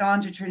I'd gone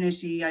to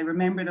Trinity, I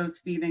remember those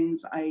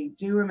feelings. I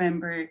do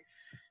remember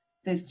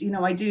this, you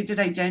know, I did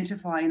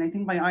identify, and I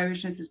think my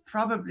Irishness is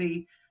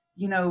probably,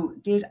 you know,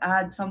 did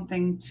add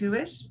something to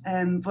it,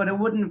 but it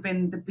wouldn't have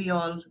been the be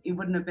all, it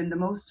wouldn't have been the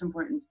most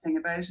important thing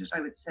about it, I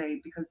would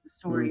say, because the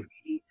story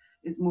really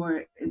is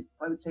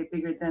I would say,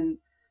 bigger than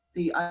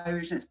the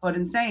Irishness. But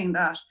in saying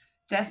that,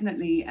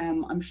 definitely,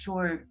 I'm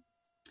sure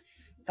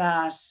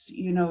that,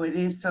 you know, it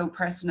is so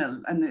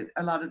personal, and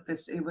a lot of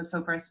this, it was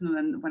so personal,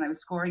 and when I was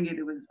scoring it,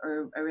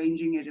 or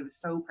arranging it, it was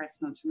so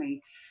personal to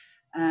me.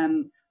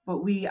 But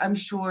I'm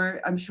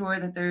sure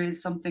that there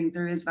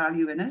is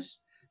value in it.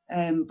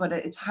 But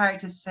it's hard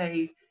to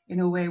say in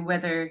a way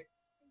whether,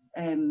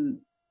 you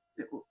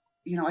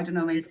know, I don't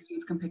know, maybe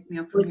Steve can pick me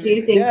up from here. Do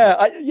you think?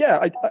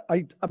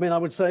 I mean, I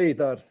would say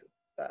that,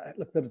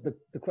 look,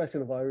 the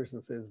question of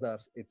Irishness is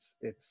that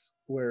it's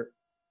where,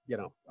 you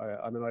know,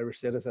 I'm an Irish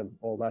citizen,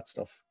 all that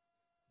stuff.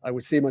 I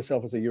would see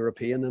myself as a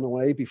European in a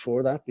way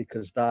before that,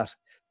 because that,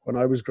 when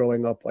I was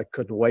growing up, I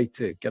couldn't wait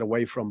to get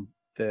away from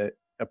the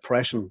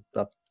oppression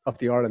of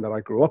the Ireland that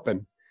I grew up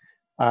in.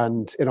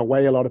 And in a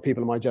way, a lot of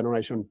people in my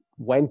generation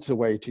went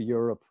away to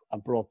Europe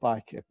and brought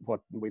back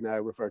what we now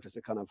refer to as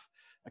a kind of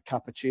a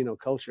cappuccino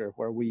culture,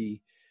 where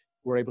we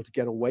were able to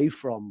get away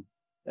from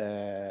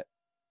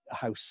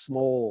how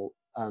small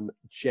and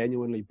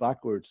genuinely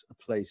backward a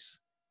place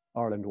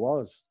Ireland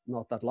was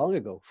not that long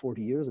ago,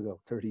 40 years ago,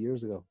 30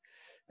 years ago.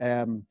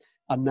 And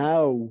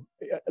now,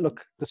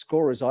 look, the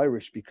score is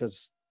Irish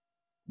because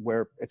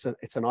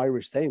it's an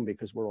Irish thing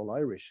because we're all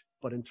Irish.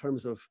 But in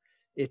terms of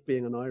it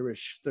being an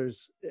Irish,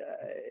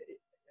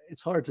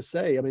 it's hard to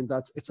say. I mean,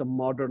 it's a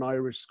modern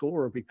Irish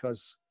score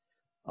because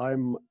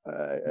I'm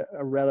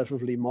a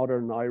relatively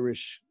modern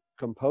Irish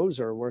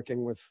composer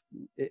working with,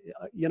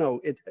 you know,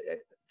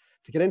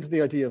 to get into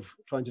the idea of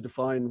trying to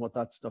define what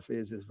that stuff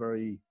is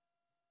very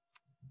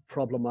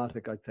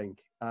problematic, I think.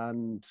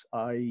 And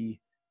I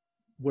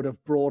would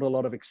have brought a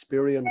lot of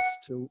experience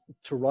to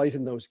write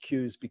in those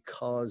cues,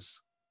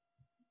 because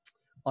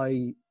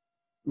I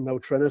know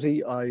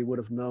Trinity, I would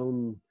have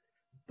known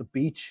the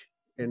beach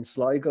in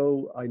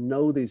Sligo, I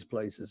know these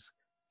places.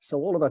 So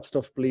all of that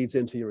stuff bleeds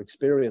into your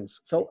experience.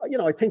 So, you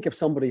know, I think if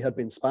somebody had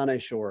been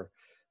Spanish or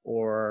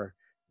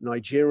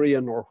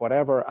Nigerian or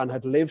whatever and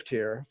had lived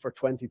here for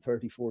 20,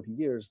 30, 40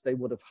 years, they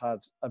would have had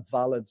a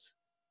valid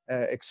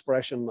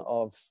expression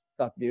of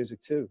that music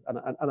too.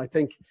 And I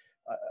think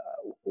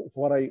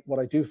what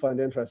I do find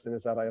interesting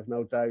is that I have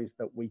no doubt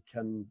that we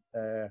can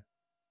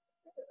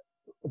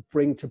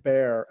bring to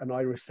bear an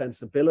Irish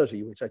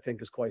sensibility, which I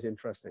think is quite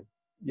interesting,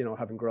 you know,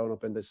 having grown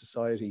up in this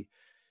society,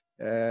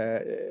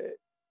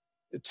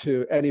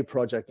 to any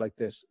project like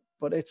this.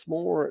 But it's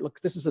more, look,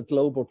 this is a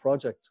global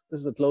project. This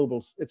is a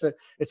global,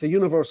 it's a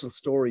universal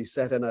story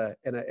set in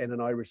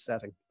an Irish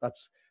setting.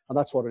 That's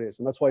what it is.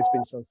 And that's why it's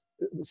been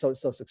so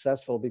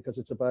successful, because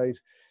it's about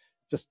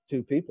just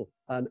two people,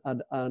 and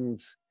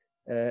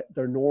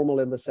they're normal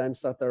in the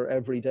sense that they're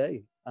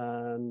everyday.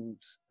 And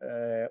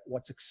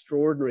what's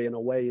extraordinary in a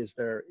way is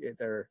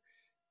their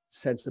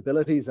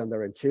sensibilities and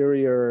their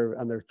interior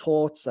and their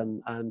thoughts,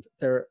 and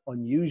they're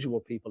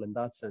unusual people in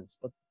that sense.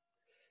 But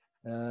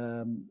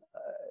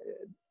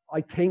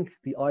I think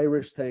the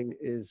Irish thing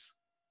is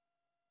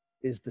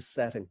the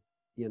setting,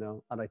 you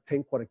know, and I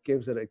think what it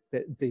gives it,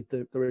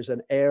 there is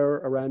an air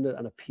around it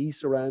and a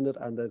peace around it,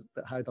 and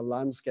how the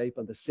landscape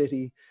and the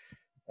city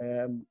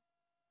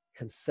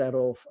can set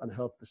off and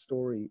help the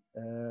story.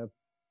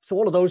 So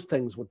all of those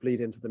things would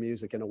bleed into the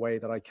music in a way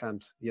that I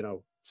can't, you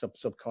know,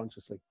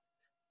 subconsciously.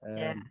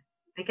 Yeah,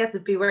 I guess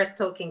it'd be worth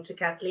talking to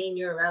Kathleen.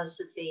 You're a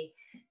relatively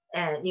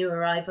new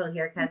arrival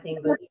here,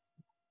 Kathleen, but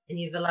and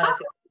you've a lot of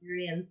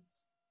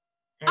experience.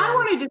 I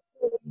wanted to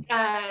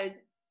add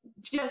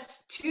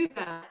just to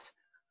that.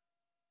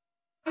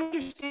 I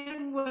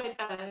understand what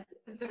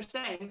they're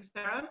saying,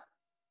 Sarah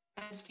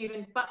and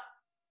Stephen,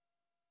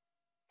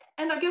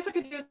 and I guess I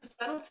could do the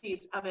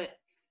subtleties of it.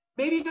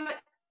 Maybe not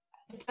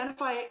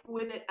identify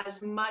with it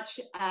as much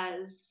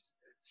as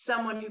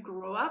someone who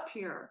grew up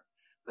here,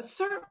 but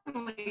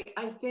certainly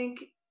I think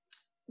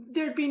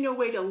there'd be no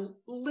way to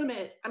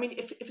limit. I mean,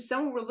 if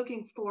someone were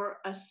looking for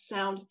a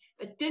sound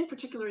that didn't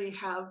particularly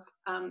have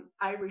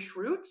Irish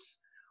roots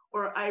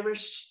or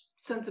Irish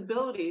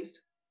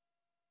sensibilities,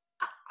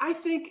 I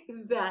think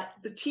that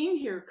the team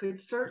here could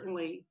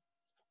certainly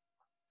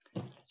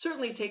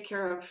take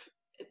care of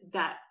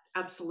that.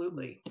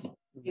 Absolutely.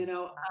 You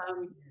know,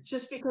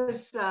 just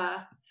because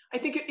I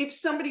think if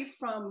somebody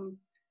from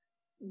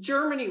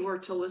Germany were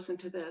to listen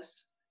to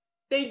this,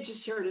 they'd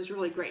just hear it as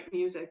really great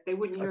music. They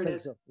wouldn't hear it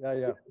as, so.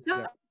 Yeah.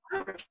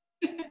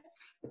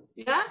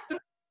 Yeah?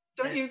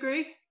 Don't you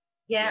agree?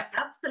 Yeah,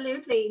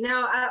 absolutely.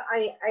 No,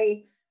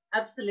 I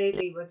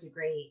absolutely would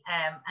agree.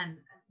 And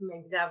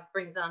maybe that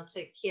brings on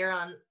to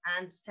Kieran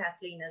and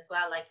Kathleen as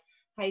well. Like,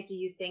 how do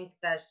you think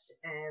that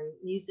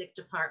Music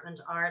Department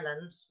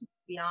Ireland,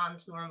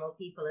 beyond normal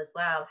people as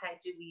well, how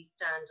do we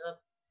stand up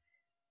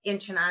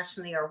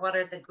internationally, or what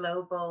are the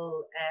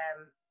global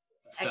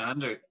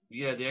standard?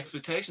 Yeah, the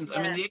expectations. Yeah.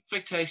 I mean, the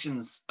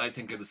expectations I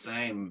think are the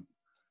same,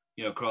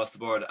 you know, across the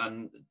board.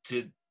 And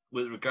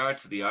with regard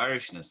to the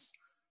Irishness,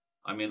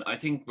 I mean, I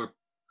think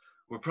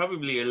we're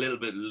probably a little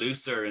bit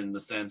looser in the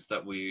sense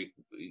that we,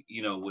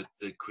 you know, with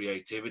the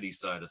creativity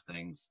side of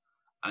things,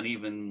 and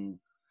even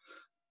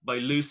by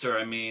looser,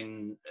 I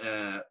mean,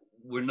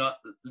 we're not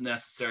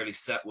necessarily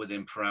set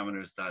within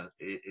parameters that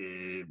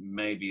it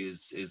maybe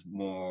is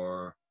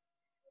more,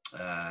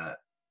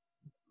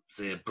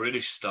 say, a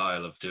British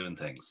style of doing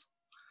things.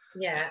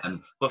 Yeah.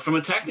 But from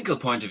a technical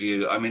point of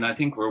view, I mean, I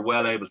think we're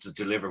well able to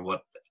deliver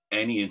what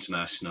any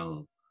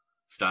international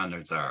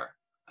standards are.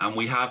 And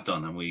we have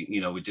done, and we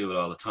do it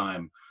all the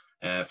time.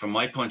 From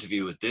my point of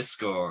view with this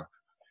score,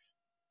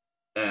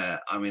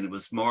 I mean, it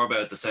was more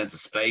about the sense of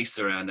space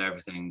around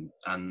everything.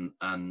 And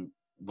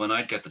when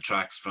I'd get the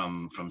tracks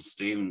from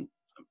Stephen,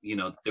 you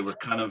know, they were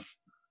kind of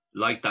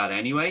like that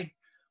anyway,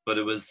 but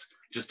it was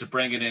just to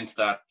bring it into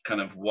that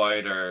kind of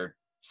wider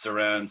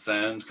surround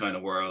sound kind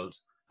of world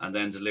and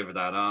then deliver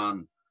that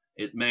on.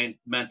 It meant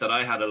that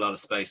I had a lot of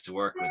space to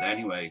work with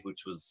anyway,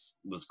 which was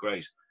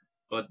great.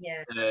 But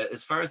yeah.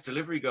 As far as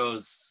delivery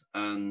goes,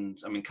 and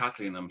I mean,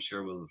 Kathleen, I'm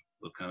sure will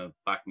kind of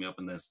back me up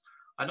in this,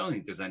 I don't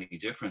think there's any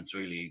difference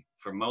really.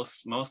 For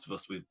most of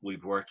us,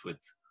 we've worked with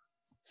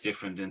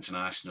different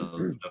international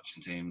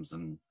production teams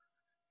and,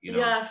 you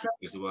know,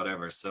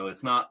 whatever. So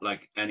it's not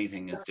like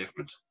anything is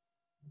different.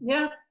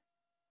 Yeah.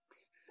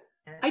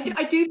 I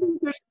do think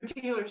there's a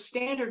particular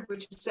standard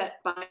which is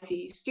set by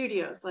the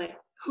studios, like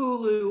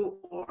Hulu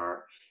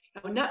or,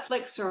 you know,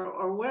 Netflix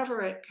or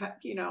wherever it,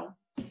 you know,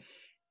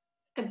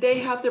 and they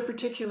have their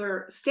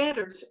particular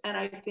standards. And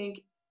I think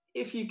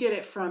if you get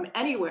it from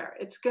anywhere,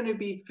 it's going to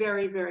be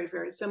very, very,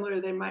 very similar.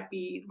 There might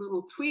be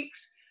little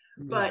tweaks,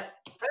 but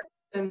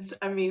instance,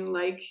 I mean,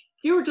 like,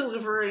 you were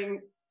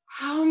delivering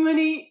how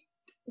many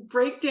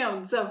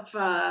breakdowns of,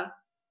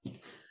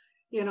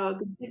 you know,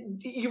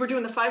 you were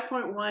doing the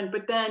 5.1,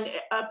 but then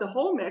of the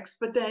whole mix,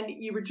 but then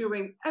you were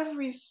doing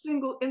every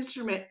single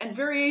instrument and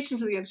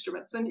variations of the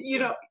instruments. And, you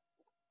know,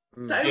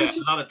 so Yeah,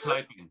 a lot of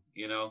typing,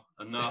 you know,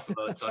 an awful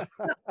lot of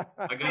typing.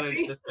 I got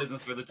into this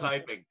business for the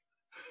typing.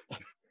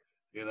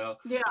 You know,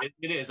 yeah,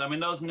 it is. I mean,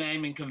 those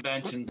naming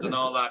conventions and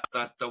all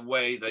that, the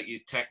way that you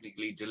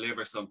technically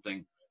deliver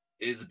something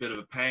is a bit of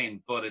a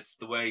pain, but it's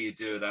the way you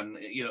do it. And,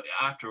 you know,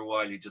 after a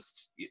while,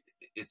 it's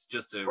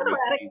just a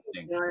routine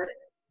thing.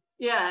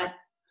 Yeah,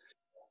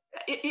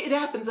 it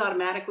happens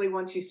automatically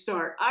once you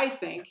start, I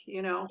think,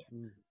 you know.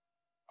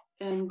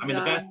 And I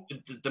mean,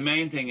 the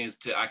main thing is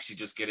to actually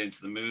just get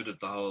into the mood of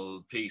the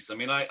whole piece. I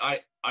mean, I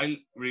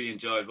really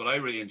enjoyed, what I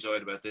really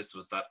enjoyed about this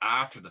was that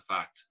after the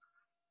fact,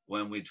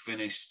 when we'd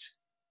finished,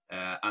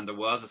 and there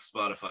was a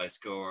Spotify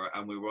score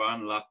and we were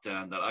on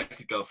lockdown, that I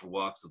could go for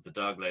walks with the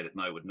dog late at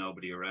night with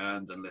nobody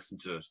around and listen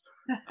to it.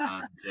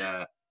 And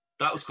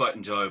that was quite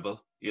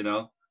enjoyable, you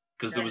know,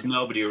 because there was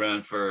nobody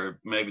around for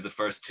maybe the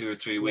first 2 or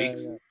 3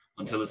 weeks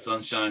until the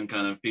sunshine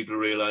kind of, people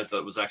realized that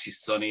it was actually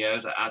sunny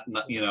out at,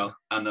 you know,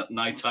 and at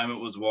nighttime it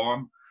was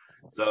warm.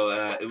 So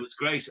it was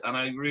great. And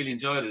I really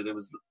enjoyed it. It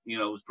was, you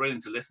know, it was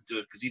brilliant to listen to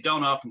it, because you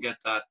don't often get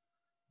that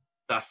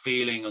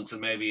feeling until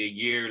maybe a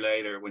year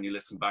later when you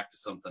listen back to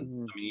something.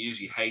 I mean, you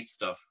usually hate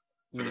stuff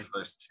for the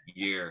first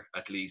year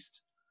at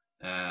least.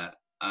 So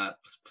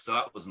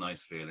that was a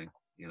nice feeling,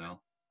 you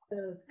know.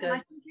 And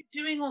I think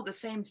you're doing all the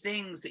same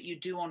things that you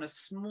do on a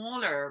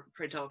smaller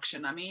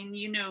production. I mean,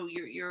 you know,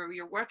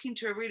 you're working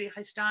to a really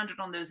high standard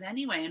on those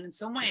anyway, and in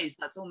some ways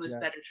that's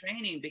almost better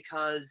training,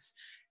 because,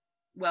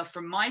 well,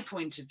 from my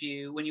point of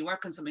view, when you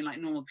work on something like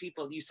Normal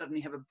People, you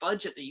suddenly have a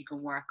budget that you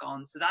can work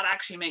on. So that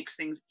actually makes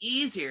things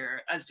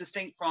easier, as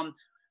distinct from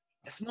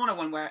a smaller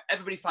one where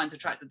everybody finds a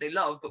track that they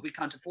love, but we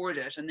can't afford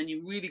it. And then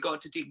you really got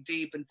to dig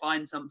deep and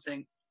find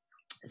something.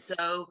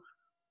 So,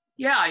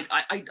 yeah,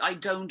 I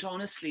don't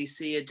honestly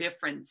see a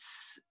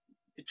difference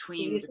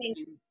between.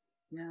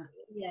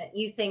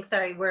 You think,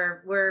 sorry,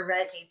 we're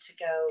ready to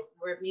go.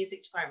 We're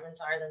Music Department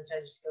Ireland's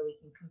ready to go. We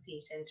can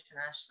compete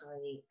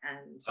internationally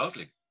and.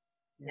 Totally.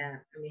 Yeah,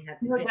 and we have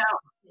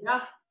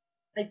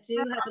I do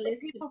have a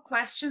list of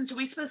questions. Are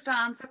we supposed to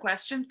answer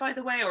questions, by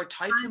the way, or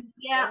type them?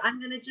 Yeah, I'm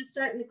going to just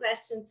start in the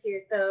questions here.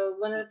 So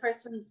one of the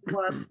first ones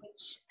was,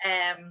 which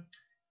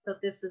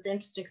thought this was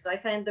interesting, because I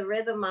found the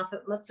rhythm of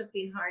it must have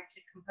been hard to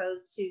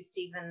compose to,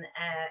 Stephen.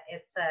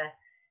 It's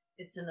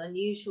an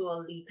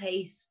unusually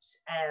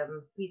paced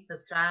piece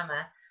of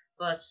drama.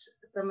 But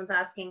someone's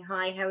asking,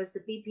 hi, how is the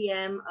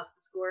BPM of the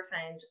score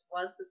found?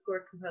 Was the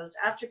score composed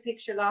after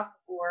picture lock,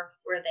 or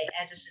were they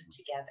edited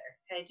together?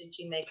 How did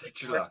you make the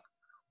score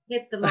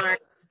hit the mark?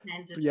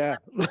 Yeah,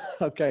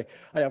 okay.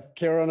 I have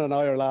Kieran and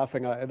I are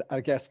laughing. I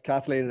guess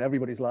Kathleen and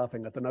everybody's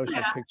laughing at the notion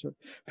of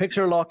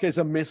picture lock is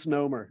a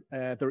misnomer.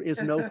 There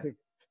is no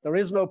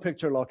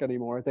picture lock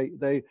anymore.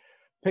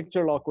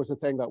 Picture lock was a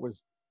thing that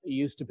was, it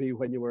used to be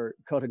when you were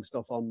cutting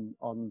stuff on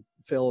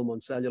film,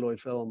 on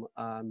celluloid film,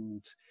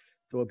 and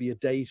there would be a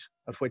date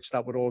at which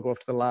that would all go off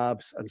to the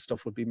labs and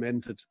stuff would be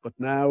minted. But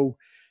now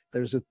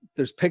there's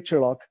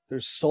picture lock,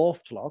 there's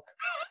soft lock.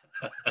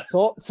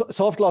 So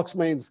soft locks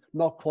means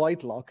not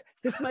quite lock.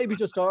 This may be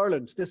just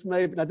Ireland. This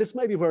may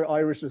be where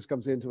Irishness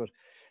comes into it.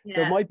 Yeah.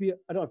 There might be, I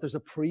don't know if there's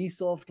a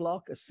pre-soft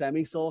lock, a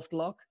semi-soft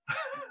lock,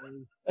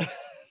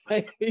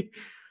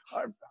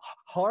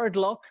 hard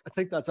lock. I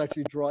think that's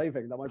actually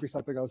driving. That might be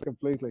something else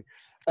completely.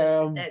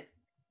 I'm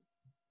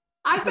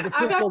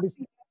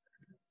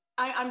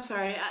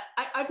sorry.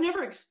 I've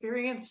never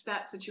experienced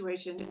that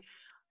situation.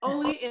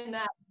 Only in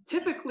that,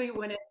 typically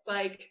when it's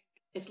like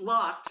it's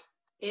locked,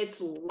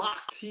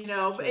 you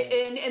know. Sure.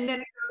 And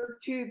then it goes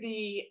to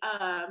the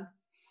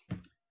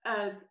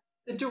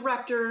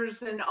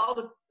directors and all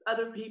the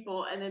other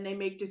people, and then they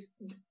make just,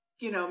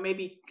 you know,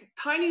 maybe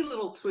tiny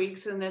little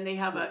tweaks, and then they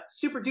have a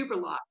super duper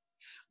lock.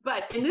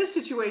 But in this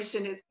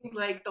situation, it's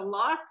like the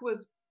lock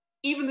was,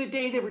 even the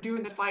day they were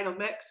doing the final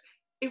mix,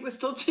 it was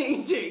still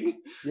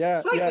changing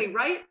slightly,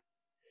 right?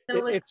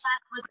 So was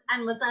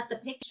that the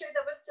picture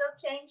that was still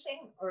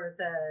changing, or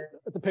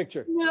the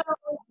picture? No,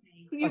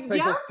 I think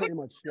that's pretty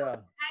much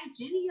How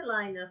do you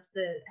line up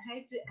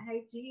how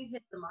do you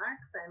hit the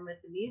marks then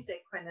with the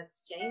music when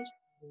it's changing?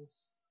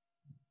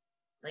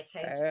 Like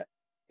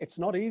it's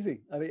not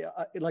easy. I mean,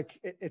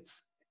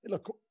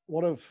 look,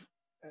 one of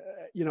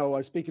you know, I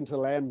was speaking to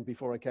Len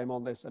before I came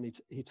on this, and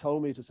he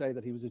told me to say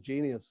that he was a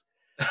genius.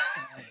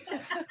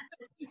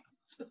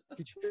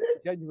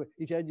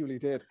 He genuinely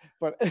did,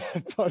 but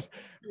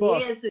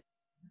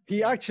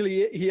he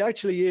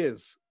actually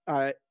is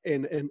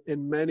in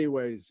many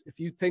ways. If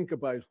you think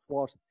about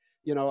what,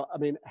 you know, I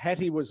mean,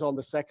 Hetty was on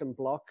the second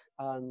block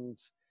and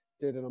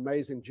did an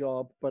amazing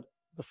job, but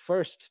the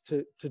first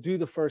to do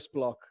the first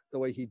block the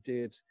way he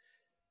did,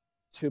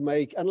 to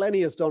make, and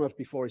Lenny has done it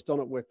before. He's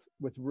done it with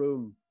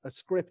Room, a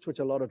script which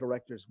a lot of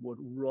directors would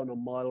run a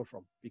mile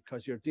from,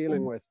 because you're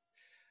dealing with,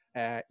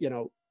 you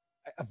know,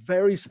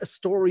 a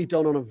story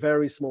done on a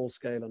very small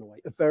scale in a way,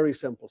 a very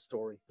simple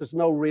story. There's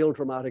no real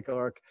dramatic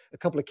arc. A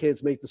couple of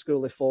kids meet the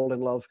school, they fall in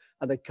love,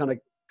 and they kind of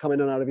come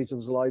in and out of each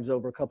other's lives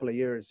over a couple of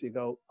years. You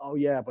go, oh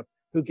yeah, but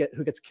who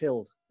gets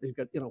killed? You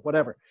get,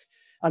 whatever.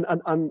 And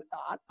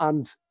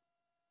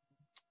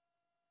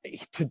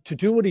to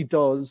do what he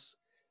does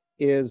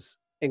is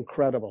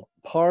incredible.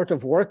 Part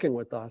of working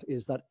with that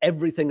is that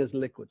everything is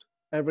liquid.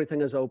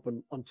 Everything is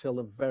open until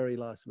the very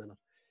last minute.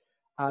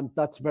 And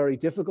that's very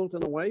difficult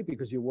in a way,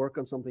 because you work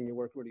on something, you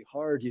work really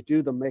hard, you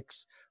do the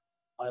mix.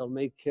 I'll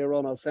make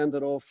Kieran, I'll send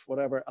it off,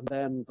 whatever. And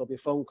then there'll be a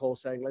phone call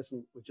saying,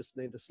 listen, we just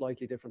need a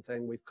slightly different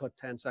thing. We've cut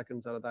 10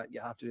 seconds out of that.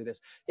 You have to do this.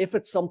 If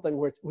it's something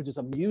which is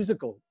a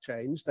musical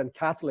change, then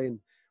Kathleen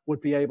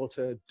would be able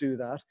to do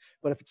that.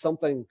 But if it's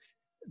something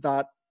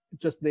that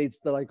just needs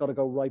that I got to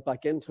go right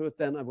back into it,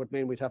 then it would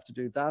mean we'd have to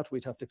do that.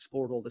 We'd have to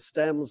export all the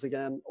stems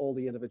again, all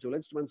the individual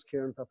instruments.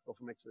 Kieran would have to go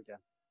for mix it again.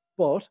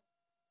 But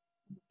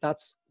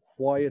that's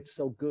why it's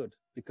so good,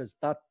 because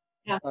that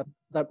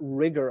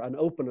rigor and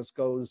openness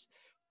goes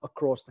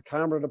across the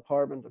camera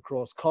department,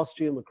 across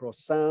costume,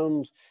 across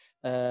sound,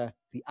 the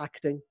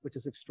acting, which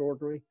is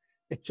extraordinary.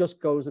 It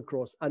just goes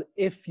across. And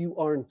if you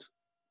aren't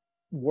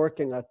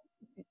working at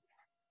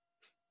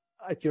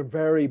your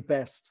very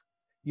best,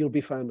 you'll be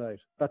found out.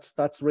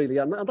 That's really,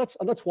 and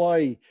that's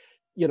why,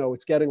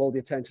 it's getting all the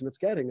attention it's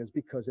getting, is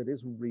because it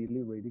is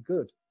really, really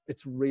good.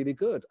 It's really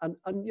good. And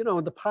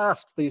in the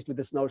past, there used to be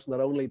this notion that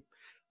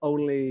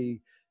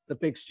only the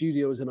big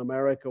studios in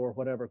America or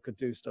whatever could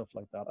do stuff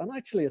like that. And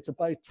actually, it's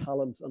about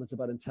talent, and it's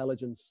about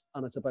intelligence,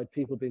 and it's about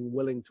people being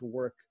willing to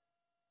work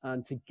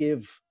and to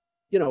give.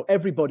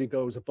 Everybody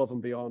goes above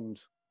and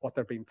beyond what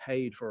they're being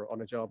paid for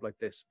on a job like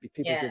this.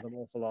 People give an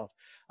awful lot.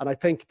 And I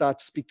think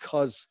that's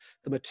because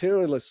the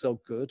material is so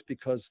good,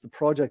 because the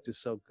project is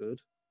so good.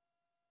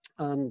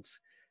 And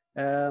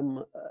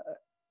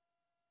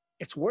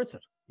it's worth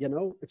it,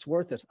 it's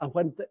worth it. And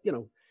when,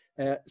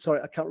 sorry,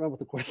 I can't remember what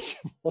the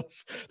question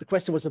was. The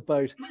question was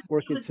about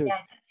working to...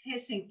 It's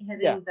hitting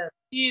the...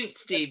 Mute,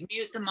 Steve,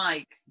 mute the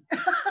mic.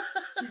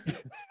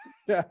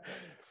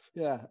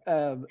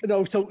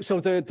 No, so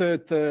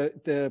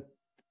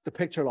the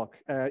picture lock,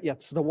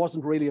 so there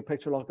wasn't really a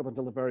picture lock up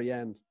until the very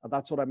end. And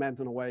that's what I meant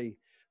in a way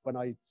when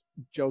I,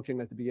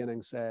 joking at the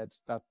beginning, said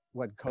that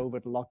when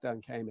COVID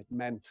lockdown came, it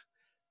meant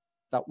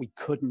that we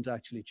couldn't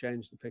actually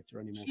change the picture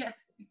anymore. Yeah.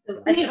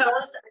 So I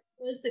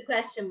suppose the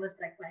question was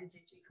like, when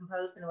did you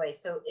compose in a way?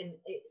 So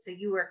so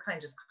you were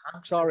kind of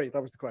constant. Sorry,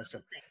 that was the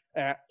question.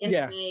 I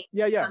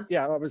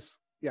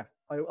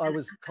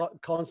was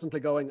constantly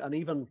going, and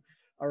even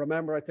I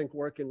remember, I think,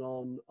 working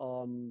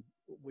on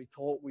we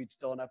thought we'd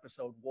done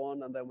episode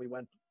 1, and then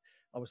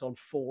I was on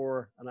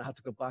 4, and I had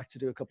to go back to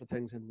do a couple of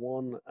things in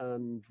 1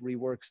 and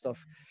rework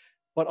stuff.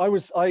 But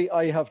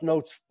I have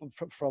notes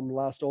from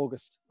last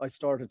August. I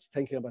started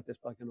thinking about this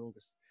back in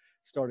August,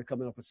 started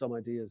coming up with some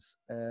ideas.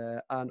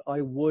 And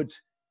I would,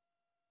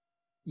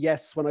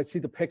 yes, when I see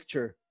the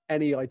picture,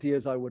 any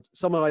ideas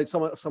some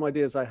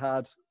ideas I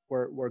had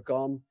were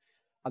gone.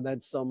 And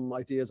then some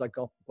ideas I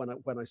got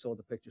when I saw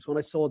the pictures, when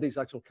I saw these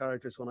actual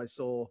characters, when I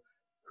saw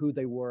who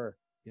they were,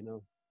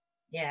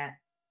 Yeah,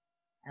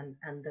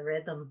 and the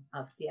rhythm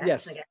of the action.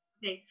 Yes.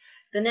 Okay.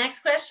 The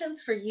next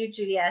question's for you,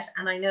 Juliet,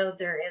 and I know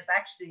there is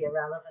actually a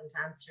relevant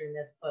answer in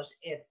this, but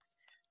it's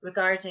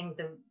regarding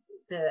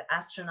the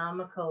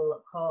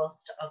astronomical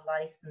cost of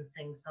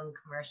licensing some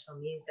commercial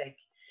music,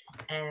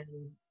 and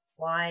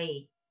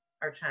why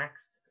are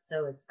tracks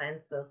so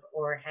expensive,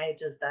 or how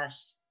does that?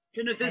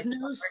 There's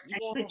no.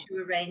 How could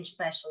you arrange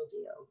special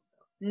deals?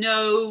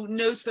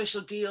 No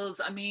special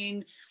deals. I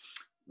mean,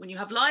 when you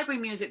have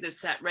library music, there's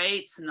set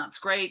rates, and that's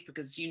great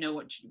because you know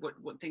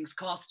what things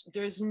cost.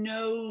 There's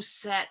no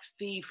set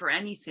fee for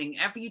anything.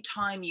 Every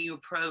time you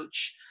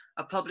approach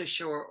a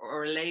publisher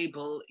or a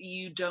label,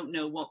 you don't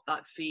know what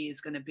that fee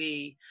is going to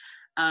be,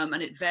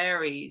 and it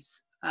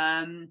varies.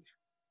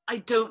 I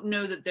don't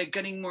know that they're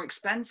getting more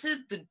expensive.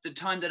 The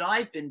time that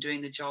I've been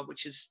doing the job,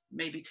 which is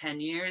maybe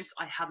 10 years,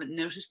 I haven't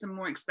noticed them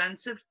more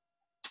expensive,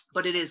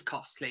 but it is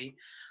costly.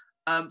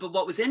 But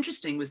what was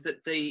interesting was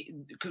that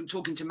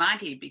talking to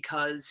Maggie,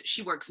 because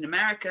she works in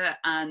America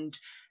and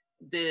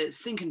the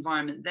sync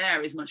environment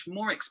there is much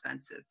more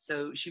expensive.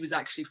 So she was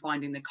actually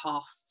finding the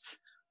costs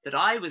that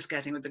I was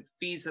getting, or the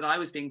fees that I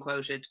was being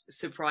quoted,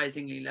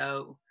 surprisingly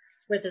low.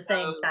 With the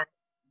same time.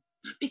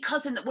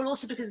 Because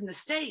because in the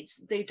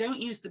States they don't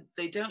use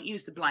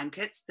the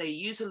blankets. They're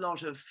used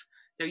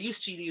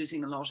to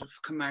using a lot of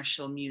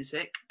commercial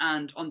music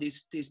and on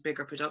these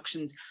bigger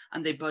productions,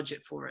 and they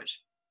budget for it.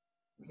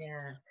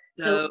 Yeah.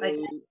 So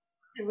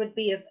there would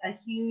be a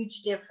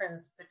huge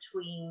difference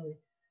between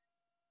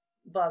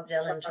Bob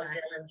Dylan and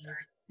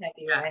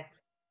Heavy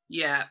Rex.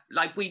 Yeah,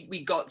 like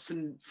we got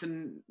some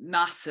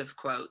massive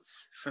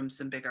quotes from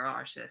some bigger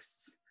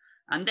artists.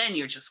 And then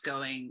you're just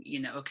going,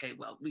 okay,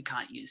 well, we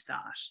can't use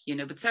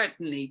that, but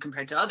certainly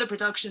compared to other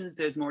productions,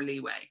 there's more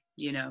leeway,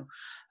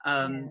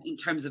 in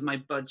terms of my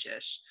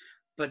budget.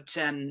 But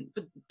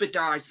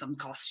there are some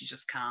costs you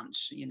just can't,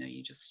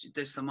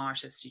 there's some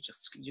artists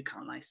you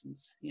can't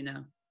license,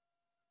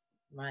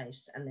 right,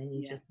 and then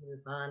you just move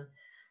on.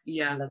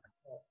 Yeah.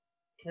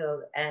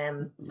 Cool.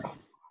 And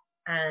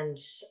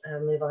I'll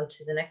move on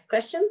to the next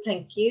question.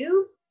 Thank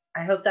you.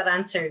 I hope that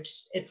answered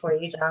it for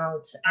you,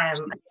 Donald. I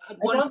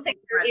don't think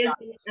there is,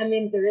 I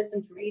mean, there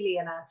isn't really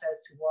an answer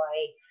as to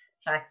why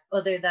tracks,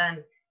 other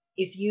than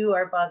if you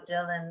are Bob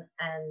Dylan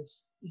and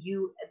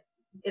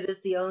that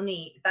is the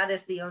only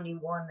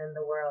one in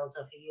the world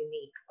of a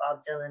unique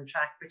Bob Dylan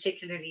track,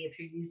 particularly if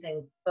you're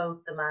using both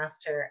the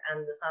master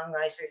and the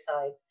songwriter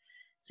side.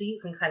 So you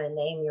can kind of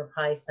name your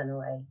price in a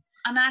way.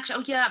 And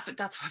actually, but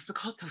that's why I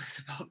forgot there was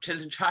a Bob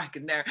Dylan track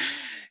in there.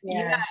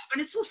 Yeah,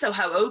 and it's also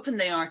how open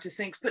they are to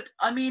things. But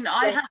I mean,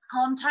 I have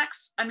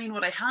contacts. I mean,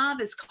 what I have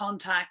is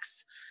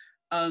contacts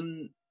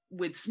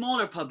with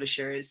smaller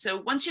publishers.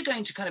 So once you're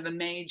going to kind of a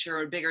major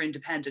or bigger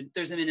independent,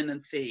 there's a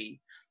minimum fee.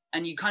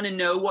 And you kind of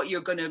know what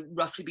you're going to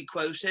roughly be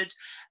quoted.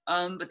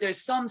 But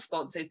there's some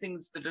spots, say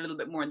things that are a little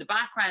bit more in the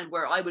background,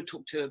 where I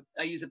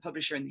use a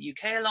publisher in the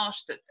UK a lot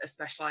that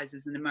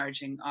specializes in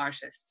emerging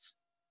artists.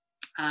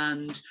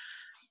 And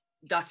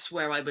that's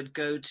where I would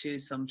go to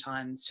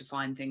sometimes to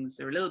find things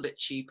that are a little bit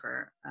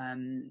cheaper.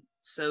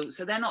 So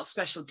they're not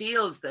special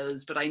deals,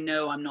 those, but I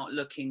know I'm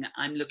looking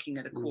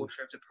at a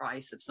quarter of the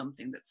price of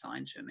something that's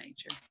signed to a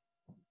major.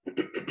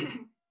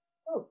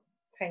 Oh,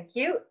 thank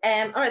you.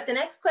 All right, the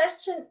next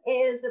question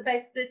is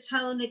about the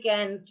tone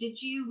again.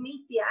 Did you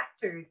meet the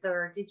actors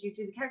or did you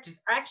do the characters?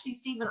 Actually,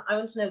 Stephen, I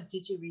want to know,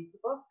 did you read the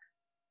book?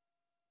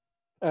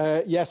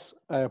 Yes,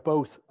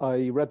 both.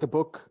 I read the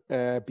book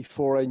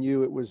before I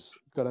knew it was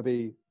going to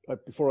be,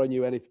 before I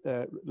knew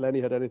Lenny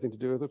had anything to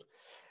do with it.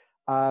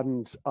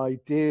 And I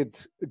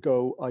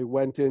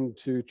went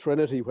into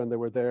Trinity when they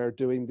were there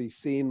doing the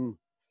scene.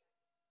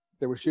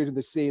 They were shooting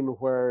the scene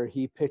where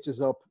he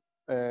pitches up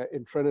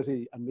in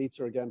Trinity and meets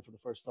her again for the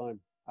first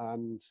time.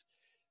 And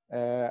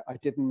I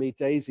didn't meet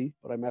Daisy,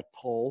 but I met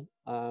Paul.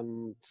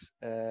 And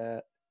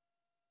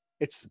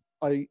it's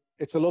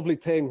a lovely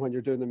thing when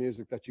you're doing the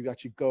music that you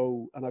actually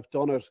go, and I've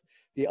done it.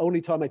 The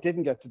only time I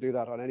didn't get to do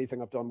that on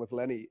anything I've done with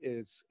Lenny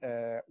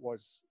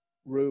was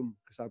Room,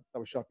 because I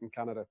was shot in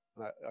Canada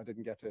and I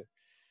didn't get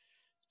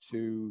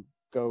to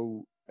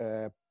go.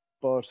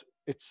 But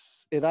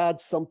it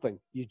adds something.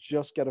 You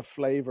just get a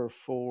flavor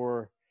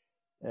for.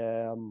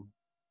 I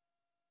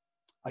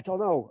don't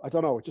know.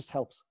 It just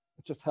helps.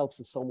 It just helps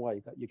in some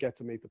way that you get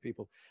to meet the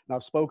people. Now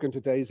I've spoken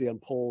to Daisy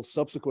and Paul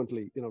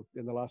subsequently,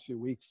 in the last few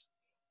weeks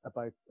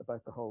about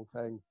the whole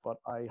thing, but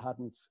I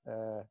hadn't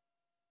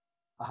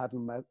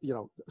met,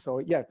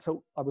 so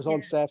I was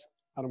on set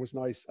and it was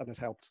nice and it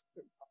helped.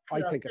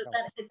 Cool. I think it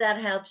helps. That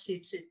helps you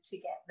to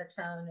get the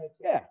tone. It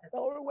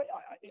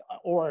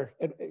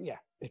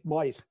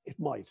might,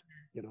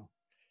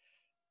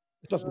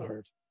 it doesn't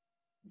hurt.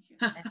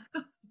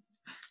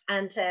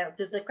 And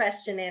there's a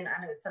question in,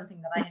 and it's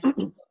something that I have to talk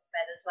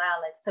about as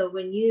well. Like, so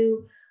when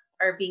you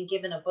are being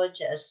given a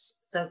budget,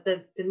 so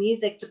the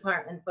music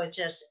department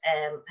budget,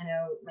 I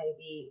know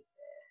maybe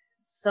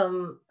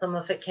some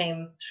of it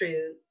came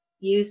through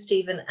you,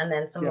 Stephen, and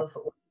then some of it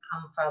will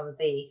come from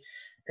the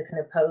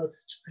kind of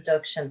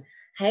post-production.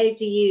 How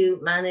do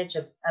you manage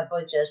a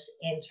budget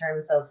in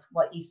terms of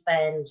what you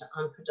spend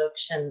on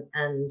production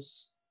and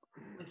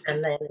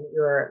then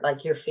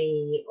your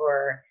fee,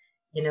 or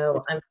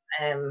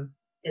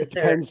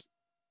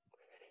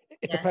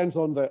it depends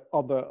on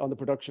the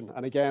production.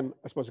 And again,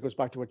 I suppose it goes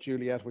back to what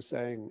Juliet was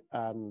saying,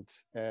 and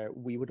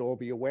we would all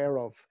be aware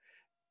of.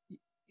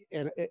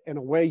 In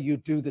a way, you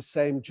do the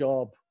same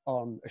job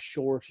on a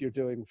short you're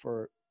doing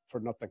for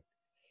nothing.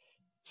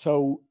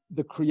 So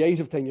the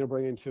creative thing you're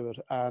bringing to it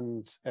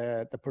and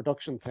the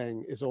production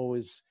thing is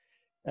always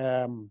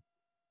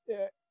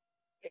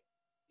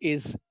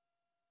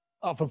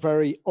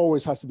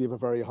always has to be of a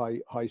very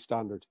high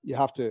standard. You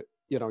have to,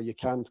 you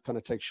can't kind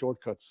of take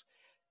shortcuts,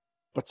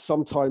 but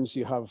sometimes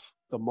you have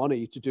the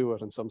money to do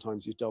it and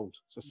sometimes you don't.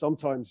 So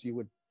sometimes you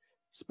would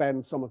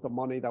spend some of the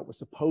money that was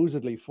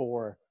supposedly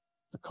for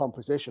the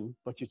composition,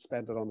 but you'd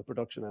spend it on the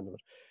production end of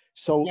it.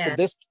 So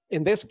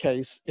in this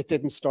case, it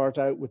didn't start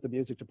out with the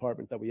music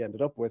department that we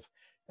ended up with.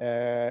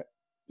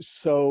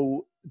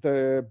 So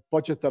the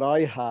budget that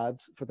I had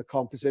for the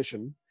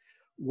composition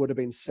would have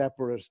been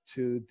separate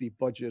to the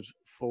budget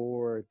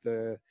for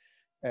the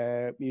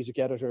music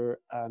editor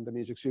and the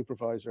music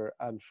supervisor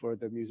and for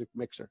the music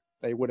mixer.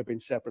 They would have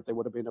been separate. They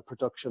would have been a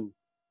production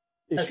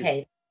issue.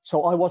 Okay.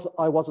 So I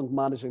wasn't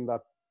managing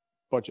that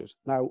budget.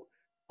 Now,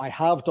 I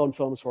have done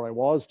films where I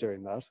was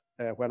doing that.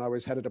 When I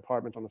was head of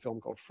department on a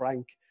film called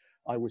Frank,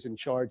 I was in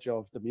charge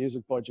of the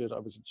music budget. I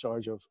was in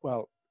charge of,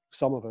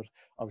 some of it.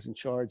 I was in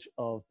charge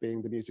of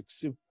being the music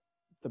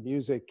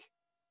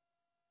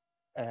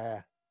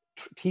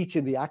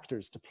teaching the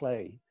actors to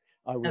play.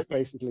 I was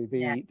basically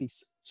the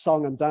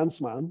song and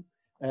dance man.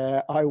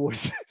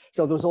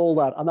 So there was all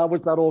that. And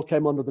that all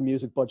came under the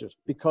music budget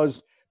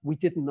because we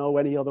didn't know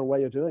any other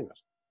way of doing it.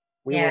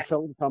 We were a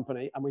film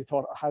company and we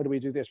thought, how do we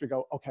do this? We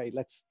go, okay,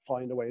 let's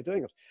find a way of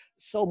doing it.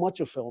 So much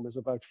of film is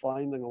about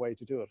finding a way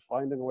to do it,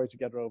 finding a way to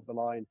get it over the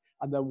line,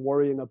 and then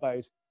worrying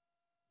about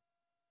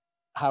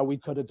how we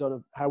could have done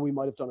it, how we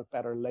might have done it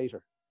better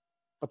later.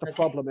 But the Okay.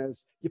 problem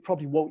is you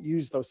probably won't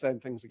use those same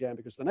things again,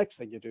 because the next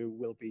thing you do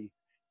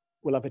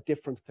will have a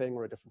different thing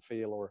or a different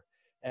feel, or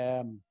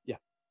yeah.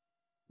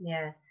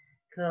 Yeah,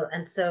 cool.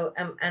 And so,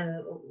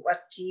 and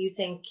what do you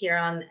think,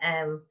 Kieran?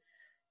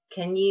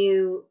 Can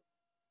you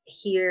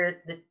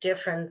hear the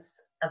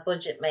difference a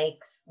budget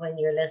makes when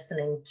you're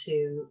listening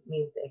to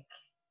music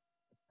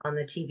on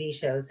the TV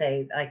show?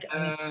 Say, like,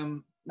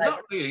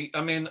 not really.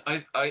 I mean,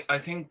 I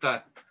think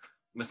that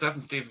myself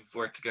and Steve have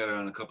worked together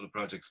on a couple of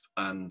projects,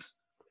 and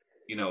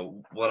you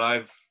know what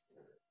I've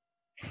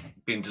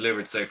been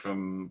delivered, say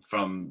from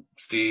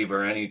Steve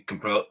or any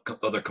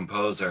other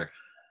composer,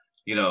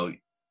 you know,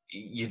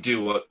 you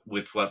do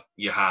with what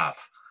you have.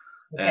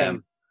 okay.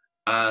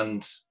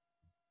 And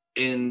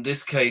in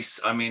this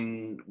case, I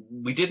mean,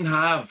 we didn't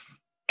have,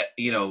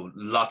 you know,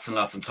 lots and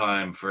lots of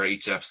time for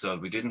each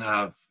episode. We didn't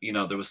have, you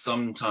know, there was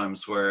some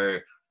times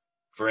where,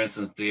 for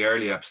instance, the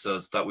early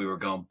episodes that we were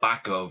going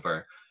back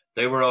over,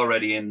 they were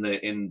already in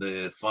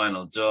the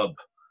final dub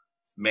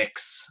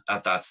mix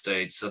at that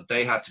stage, so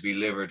they had to be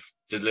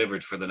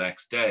delivered for the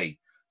next day.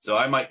 So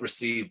I might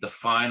receive the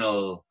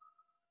final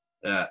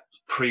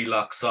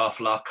pre-lock, soft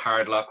lock,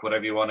 hard lock,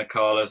 whatever you want to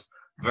call it,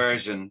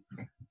 version,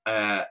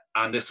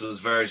 and this was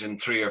version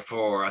 3 or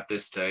 4 at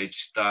this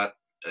stage, that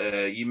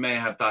you may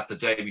have that the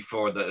day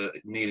before that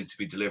it needed to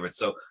be delivered.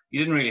 So you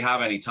didn't really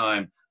have any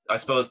time. I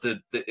suppose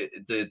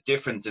the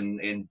difference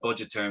in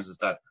budget terms is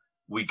that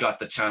we got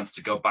the chance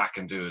to go back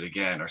and do it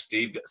again, or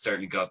Steve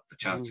certainly got the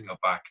chance to go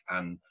back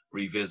and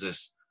revisit,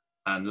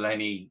 and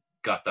Lenny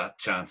got that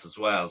chance as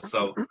well.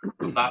 So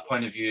from that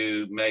point of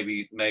view,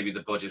 maybe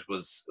the budget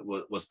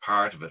was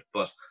part of it,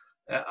 but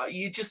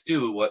you just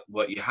do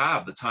what you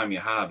have, the time you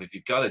have. If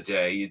you've got a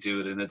day, you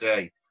do it in a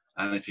day,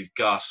 and if you've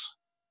got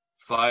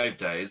 5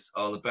 days,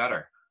 all the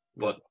better.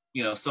 But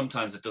you know,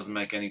 sometimes it doesn't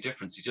make any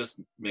difference. You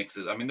just mix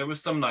it. I mean, there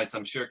was some nights,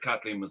 I'm sure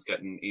Kathleen was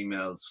getting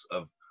emails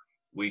of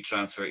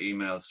WeTransfer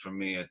emails from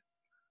me at,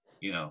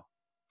 you know,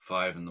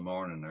 5 in the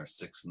morning or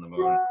 6 in the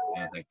morning,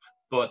 kind of thing.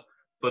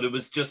 But it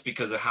was just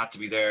because it had to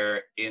be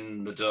there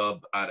in the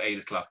dub at 8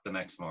 o'clock the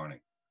next morning.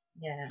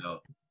 Yeah. You know?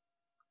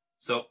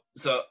 So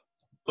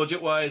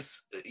budget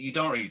wise, you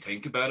don't really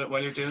think about it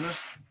while you're doing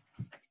it.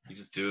 You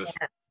just do it.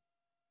 Yeah.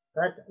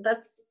 But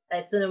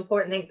it's an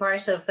important thing.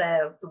 Part of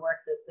the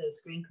work that the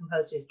Screen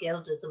Composers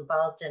Guild is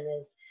involved in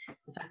is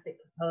the fact that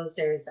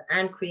composers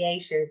and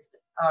creators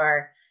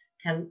are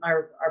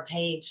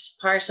paid.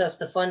 Part of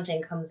the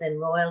funding comes in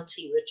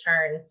royalty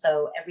return.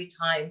 So every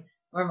time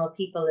Normal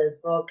People is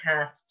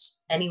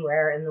broadcast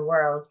anywhere in the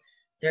world,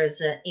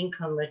 there's an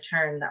income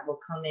return that will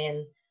come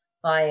in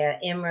via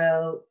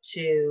IMRO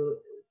to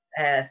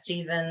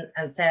Stephen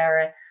and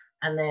Sarah,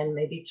 and then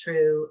maybe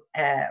through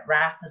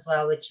RAP as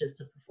well, which is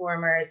the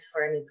performers,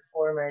 for any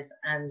performers,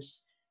 and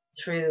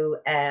through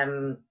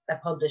a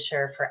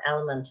publisher for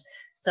Element.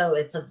 So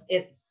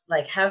it's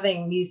like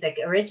having music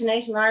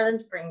originate in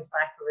Ireland brings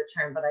back a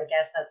return, but I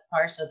guess that's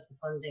part of the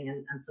funding,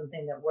 and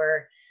something that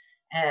we're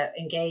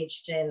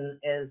engaged in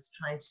is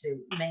trying to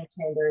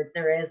maintain.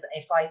 There is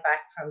a fight back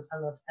from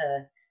some of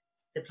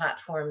the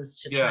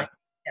platforms to try and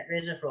get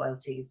rid of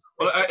royalties.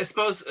 Well, I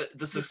suppose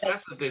the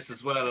success of this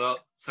as well,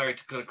 sorry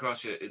to cut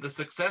across you, the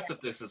success of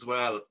this as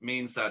well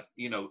means that,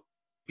 you know,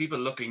 people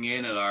looking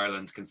in at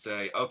Ireland can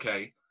say,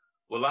 okay,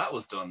 well, that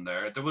was done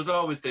there. There was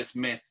always this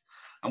myth,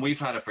 and we've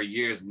had it for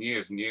years and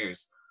years and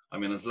years. I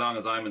mean, as long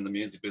as I'm in the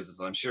music business,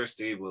 I'm sure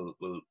Steve will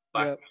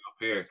back me up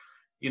here.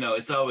 You know,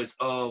 it's always,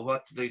 oh,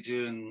 what do they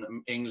do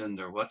in England,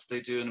 or what do they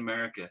do in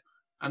America?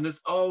 And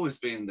there's always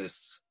been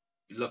this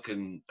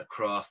looking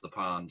across the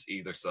pond,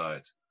 either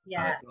side.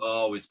 Yeah. And it's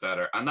always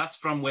better. And that's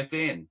from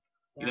within,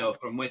 you know,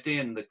 from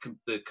within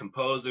the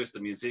composers, the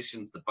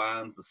musicians, the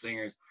bands, the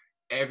singers,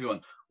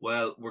 everyone.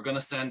 Well, we're going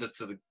to send it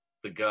to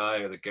the guy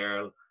or the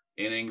girl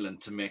in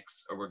England to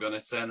mix, or we're going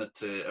to send it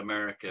to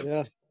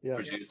America,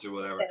 producer,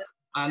 whatever.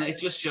 And it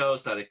just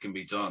shows that it can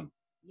be done.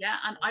 Yeah,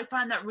 and I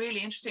find that really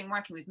interesting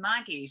working with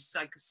Maggie. She's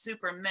like a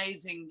super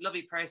amazing,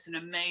 lovely person,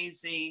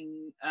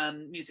 amazing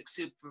music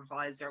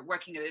supervisor,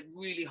 working at a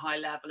really high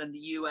level in the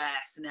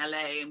US and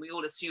LA. And we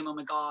all assume, oh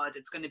my God,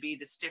 it's going to be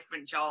this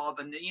different job.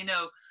 And, you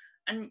know,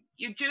 and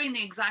you're doing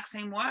the exact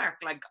same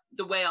work. Like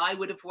the way I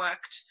would have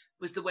worked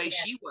was the way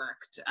she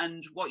worked.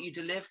 And what you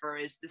deliver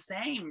is the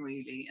same,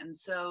 really. And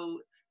so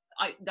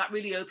that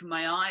really opened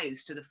my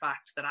eyes to the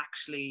fact that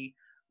actually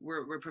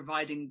we're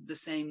providing the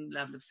same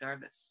level of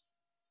service.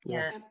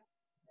 Yeah.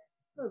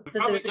 We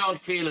probably don't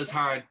feel as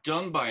hard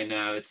done by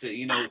now. It's,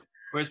 you know,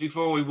 whereas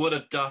before we would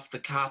have doffed the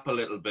cap a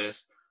little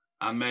bit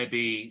and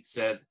maybe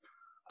said,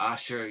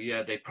 sure,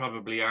 yeah, they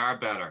probably are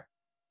better,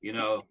 you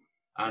know,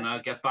 and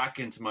I'll get back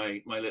into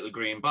my little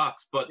green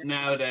box. But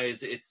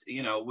nowadays it's,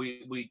 you know,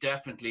 we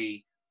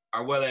definitely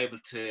are well able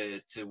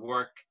to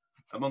work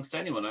amongst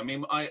anyone. I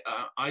mean,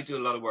 I do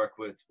a lot of work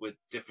with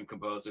different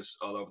composers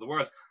all over the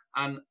world,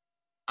 and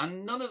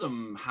none of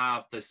them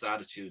have this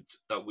attitude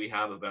that we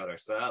have about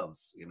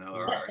ourselves, you know,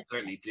 or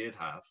certainly did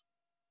have.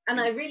 And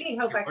I really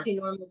hope actually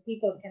Normal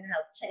People can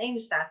help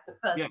change that,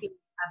 because it's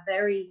a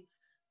very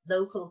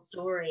local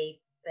story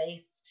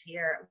based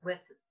here with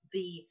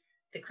the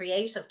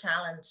creative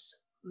talent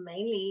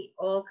mainly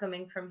all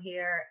coming from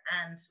here,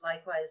 and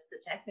likewise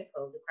the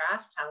technical, the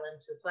craft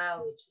talent as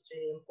well, which is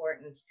really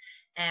important.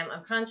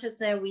 I'm conscious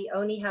now we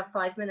only have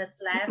 5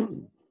 minutes left.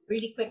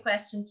 Really quick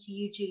question to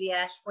you,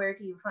 Juliet. Where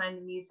do you find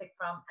the music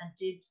from, and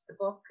did the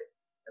book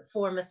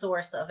form a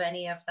source of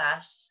any of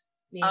that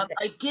music?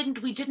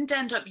 We didn't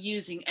end up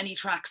using any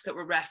tracks that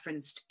were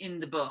referenced in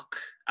the book.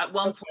 At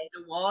one point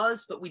there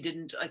was, but we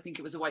didn't. I think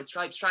it was a White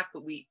Stripes track,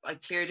 but I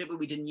cleared it, but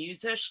we didn't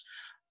use it.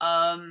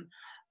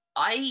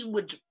 I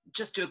would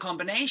just do a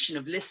combination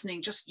of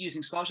listening, just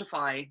using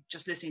Spotify,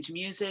 just listening to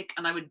music.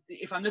 And I would,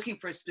 if I'm looking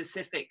for a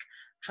specific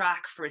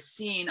track for a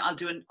scene, I'll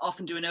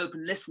often do an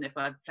open listen if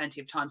I have plenty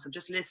of time. So I'm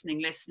just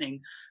listening,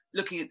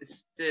 looking at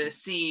the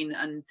scene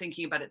and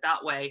thinking about it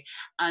that way.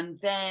 And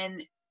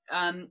then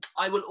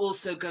I will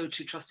also go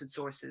to trusted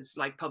sources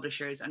like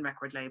publishers and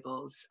record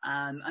labels,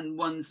 and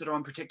ones that are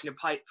on particular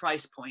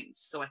price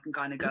points. So I can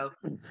kind of go,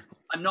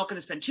 I'm not going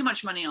to spend too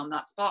much money on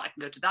that spot. I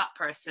can go to that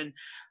person,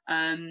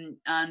 and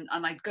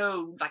I'd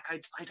go, like,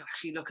 I'd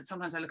actually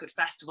sometimes I look at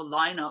festival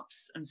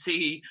lineups and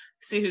see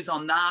who's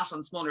on that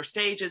on smaller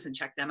stages and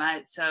check them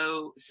out.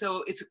 So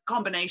it's a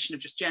combination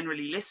of just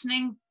generally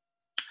listening,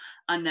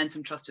 and then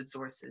some trusted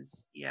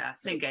sources,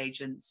 sync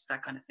agents,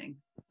 that kind of thing.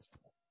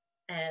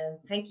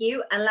 Thank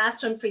you. And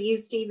last one for you,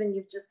 Stephen.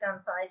 You've just gone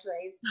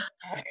sideways.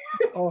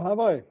 Oh, have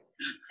I?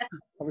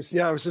 I was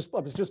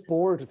just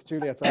bored with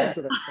Juliet's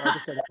answer. So I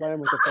just started playing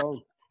with the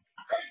phone.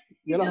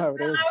 You know how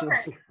it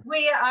is.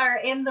 We are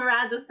in the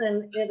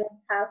Radisson. It is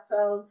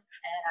 12:30.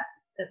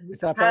 Is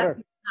that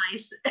better?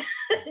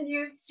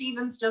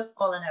 Stephen's just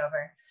fallen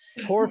over.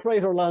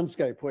 Portrait or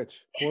landscape?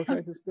 Which?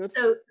 Portrait is good.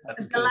 So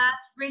the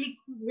last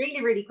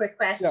really quick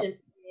question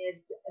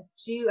is: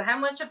 how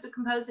much of the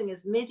composing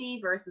is MIDI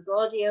versus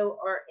audio,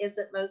 or is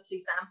it mostly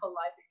sample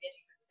library MIDI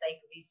for the sake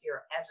of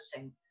easier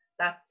editing?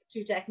 That's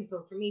too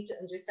technical for me to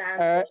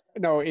understand.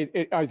 No,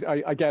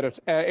 I get it.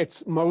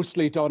 It's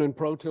mostly done in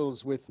Pro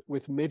Tools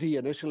with MIDI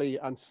initially,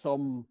 and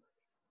some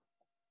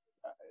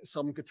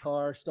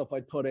guitar stuff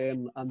I'd put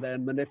in and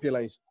then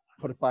manipulate,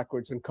 put it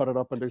backwards and cut it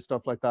up and do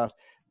stuff like that.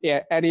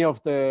 Yeah, any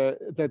of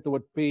that there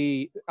would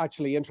be,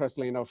 actually,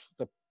 interestingly enough,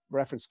 the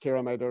reference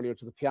Kira made earlier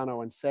to the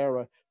piano and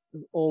Sarah,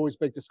 there's always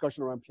big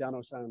discussion around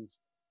piano sounds.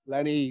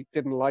 Lenny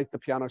didn't like the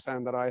piano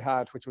sound that I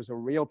had, which was a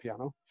real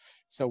piano.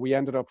 So we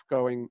ended up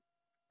going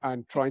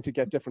and trying to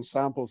get different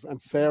samples.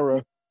 And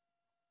Sarah,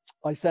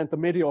 I sent the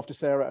MIDI off to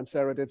Sarah, and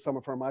Sarah did some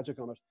of her magic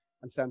on it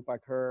and sent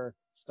back her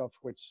stuff,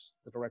 which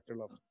the director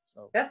loved.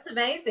 So that's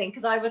amazing,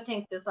 because I would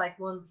think there's like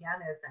one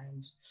piano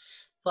sound.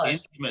 But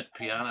intimate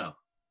piano.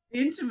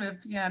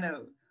 Intimate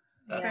piano.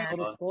 That's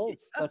what it's called.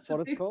 That's what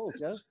it's called.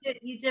 Yeah.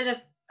 You did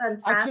a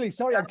fantastic. Actually,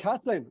 sorry, and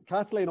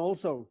Kathleen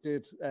also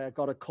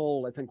got a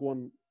call, I think,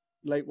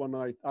 late one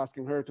night,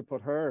 asking her to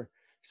put her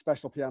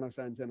special piano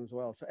sounds in as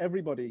well. So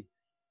everybody,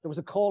 there was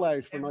a call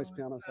out for nice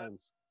piano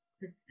sounds.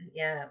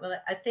 Yeah, well,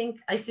 I think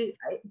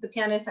the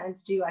piano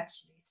sounds do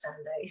actually stand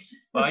out.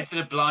 Well, I did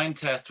a blind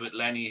test with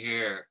Lenny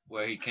here,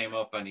 where he came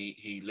up and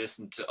he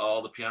listened to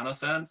all the piano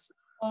sounds.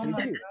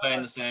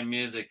 Playing the same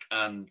music,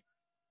 and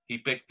he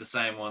picked the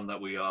same one that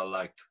we all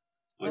liked,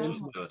 which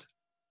was good.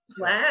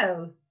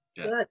 Wow,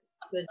 yeah.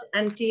 Good.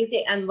 And do you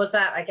think? And was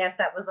that? I guess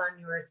that was on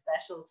your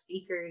special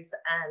speakers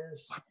and.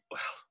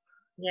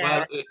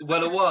 Yeah.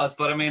 Well, it was,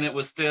 but I mean, it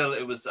was.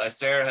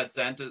 Sarah had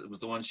sent it. It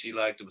was the one she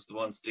liked. It was the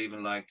one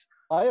Stephen liked.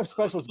 I have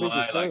special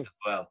speakers too. As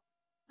well.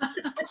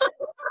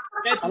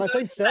 And I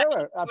think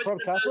Sarah, from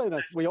Kathleen,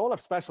 we all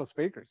have special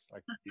speakers.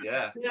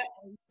 Yeah.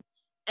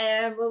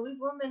 Well, we've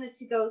 1 minute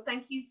to go.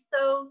 Thank you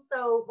so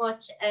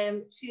much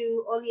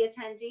to all the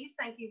attendees.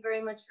 Thank you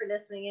very much for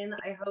listening in.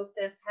 I hope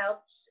this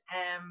helped.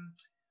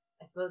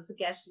 I suppose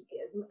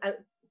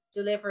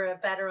deliver a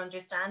better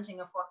understanding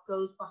of what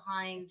goes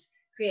behind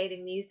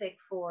creating music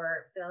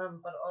for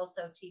film, but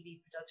also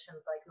TV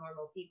productions like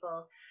Normal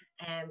People.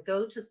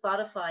 Go to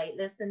Spotify,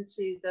 listen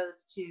to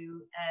those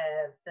two,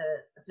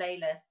 the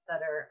playlists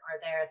that are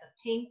there. The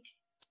pink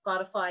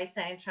Spotify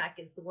soundtrack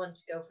is the one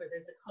to go for.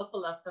 There's a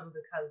couple of them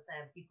because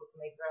people can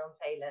make their own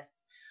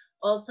playlists.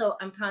 Also,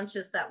 I'm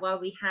conscious that while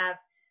we have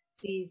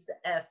these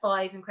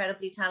 5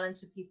 incredibly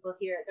talented people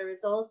here, there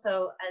is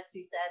also, as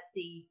you said,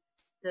 the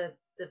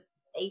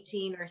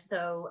 18 or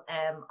so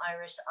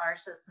Irish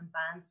artists and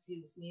bands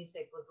whose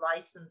music was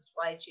licensed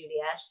by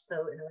Juliet,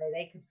 so in a way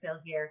they could fill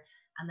here.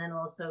 And then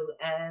also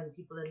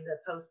people in the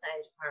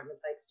post-sound department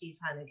like Steve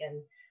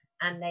Hannigan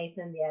and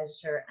Nathan, the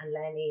editor, and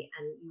Lenny,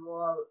 and you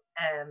all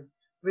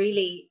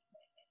really,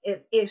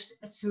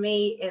 to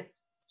me,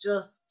 it's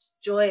just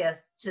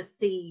joyous to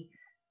see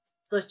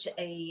such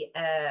a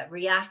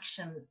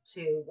reaction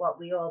to what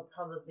we all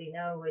probably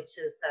know, which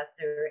is that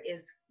there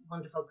is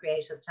wonderful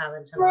creative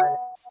talent in Ireland.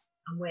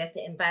 And with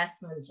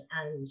investment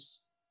and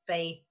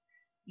faith,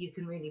 you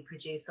can really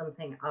produce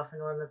something of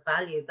enormous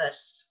value that,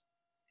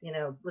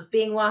 was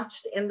being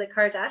watched in the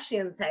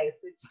Kardashians' house,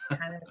 which is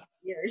kind of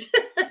weird.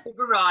 We've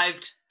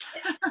arrived.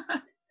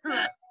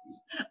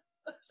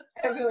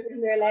 Everyone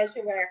in their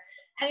leisure wear.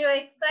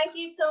 Anyway, thank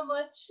you so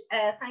much.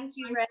 Thank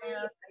you, Ray.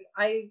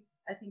 I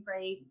think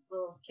Ray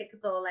will kick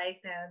us all out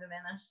now in a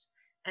minute.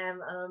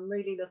 And I'm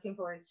really looking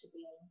forward to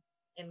being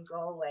in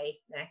Galway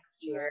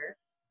next year.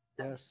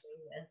 Yes.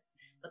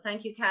 But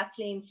thank you,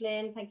 Kathleen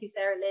Flynn. Thank you,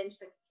 Sarah Lynch.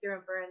 Thank you,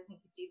 Kieran Byrne.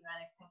 Thank you, Stephen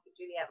Rennick. Thank you,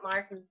 Juliette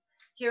Martin.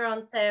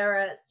 Kieran,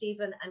 Sarah,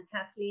 Stephen, and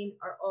Kathleen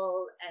are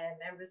all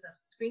members of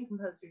the Screen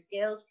Composers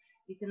Guild.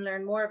 You can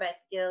learn more about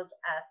the Guild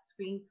at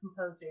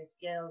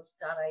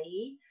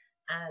screencomposersguild.ie.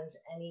 And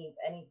any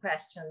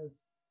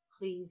questions,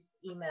 please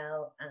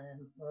email.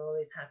 We're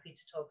always happy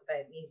to talk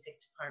about music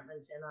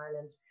department in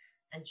Ireland.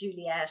 And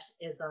Juliette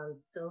is on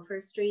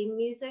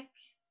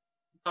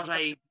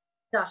silverstreammusic.ie.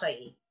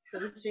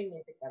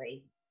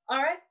 Silverstreammusic.ie.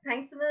 All right.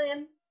 Thanks a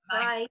million.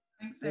 Bye.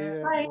 Thanks,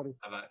 Sarah. Bye.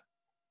 Bye-bye.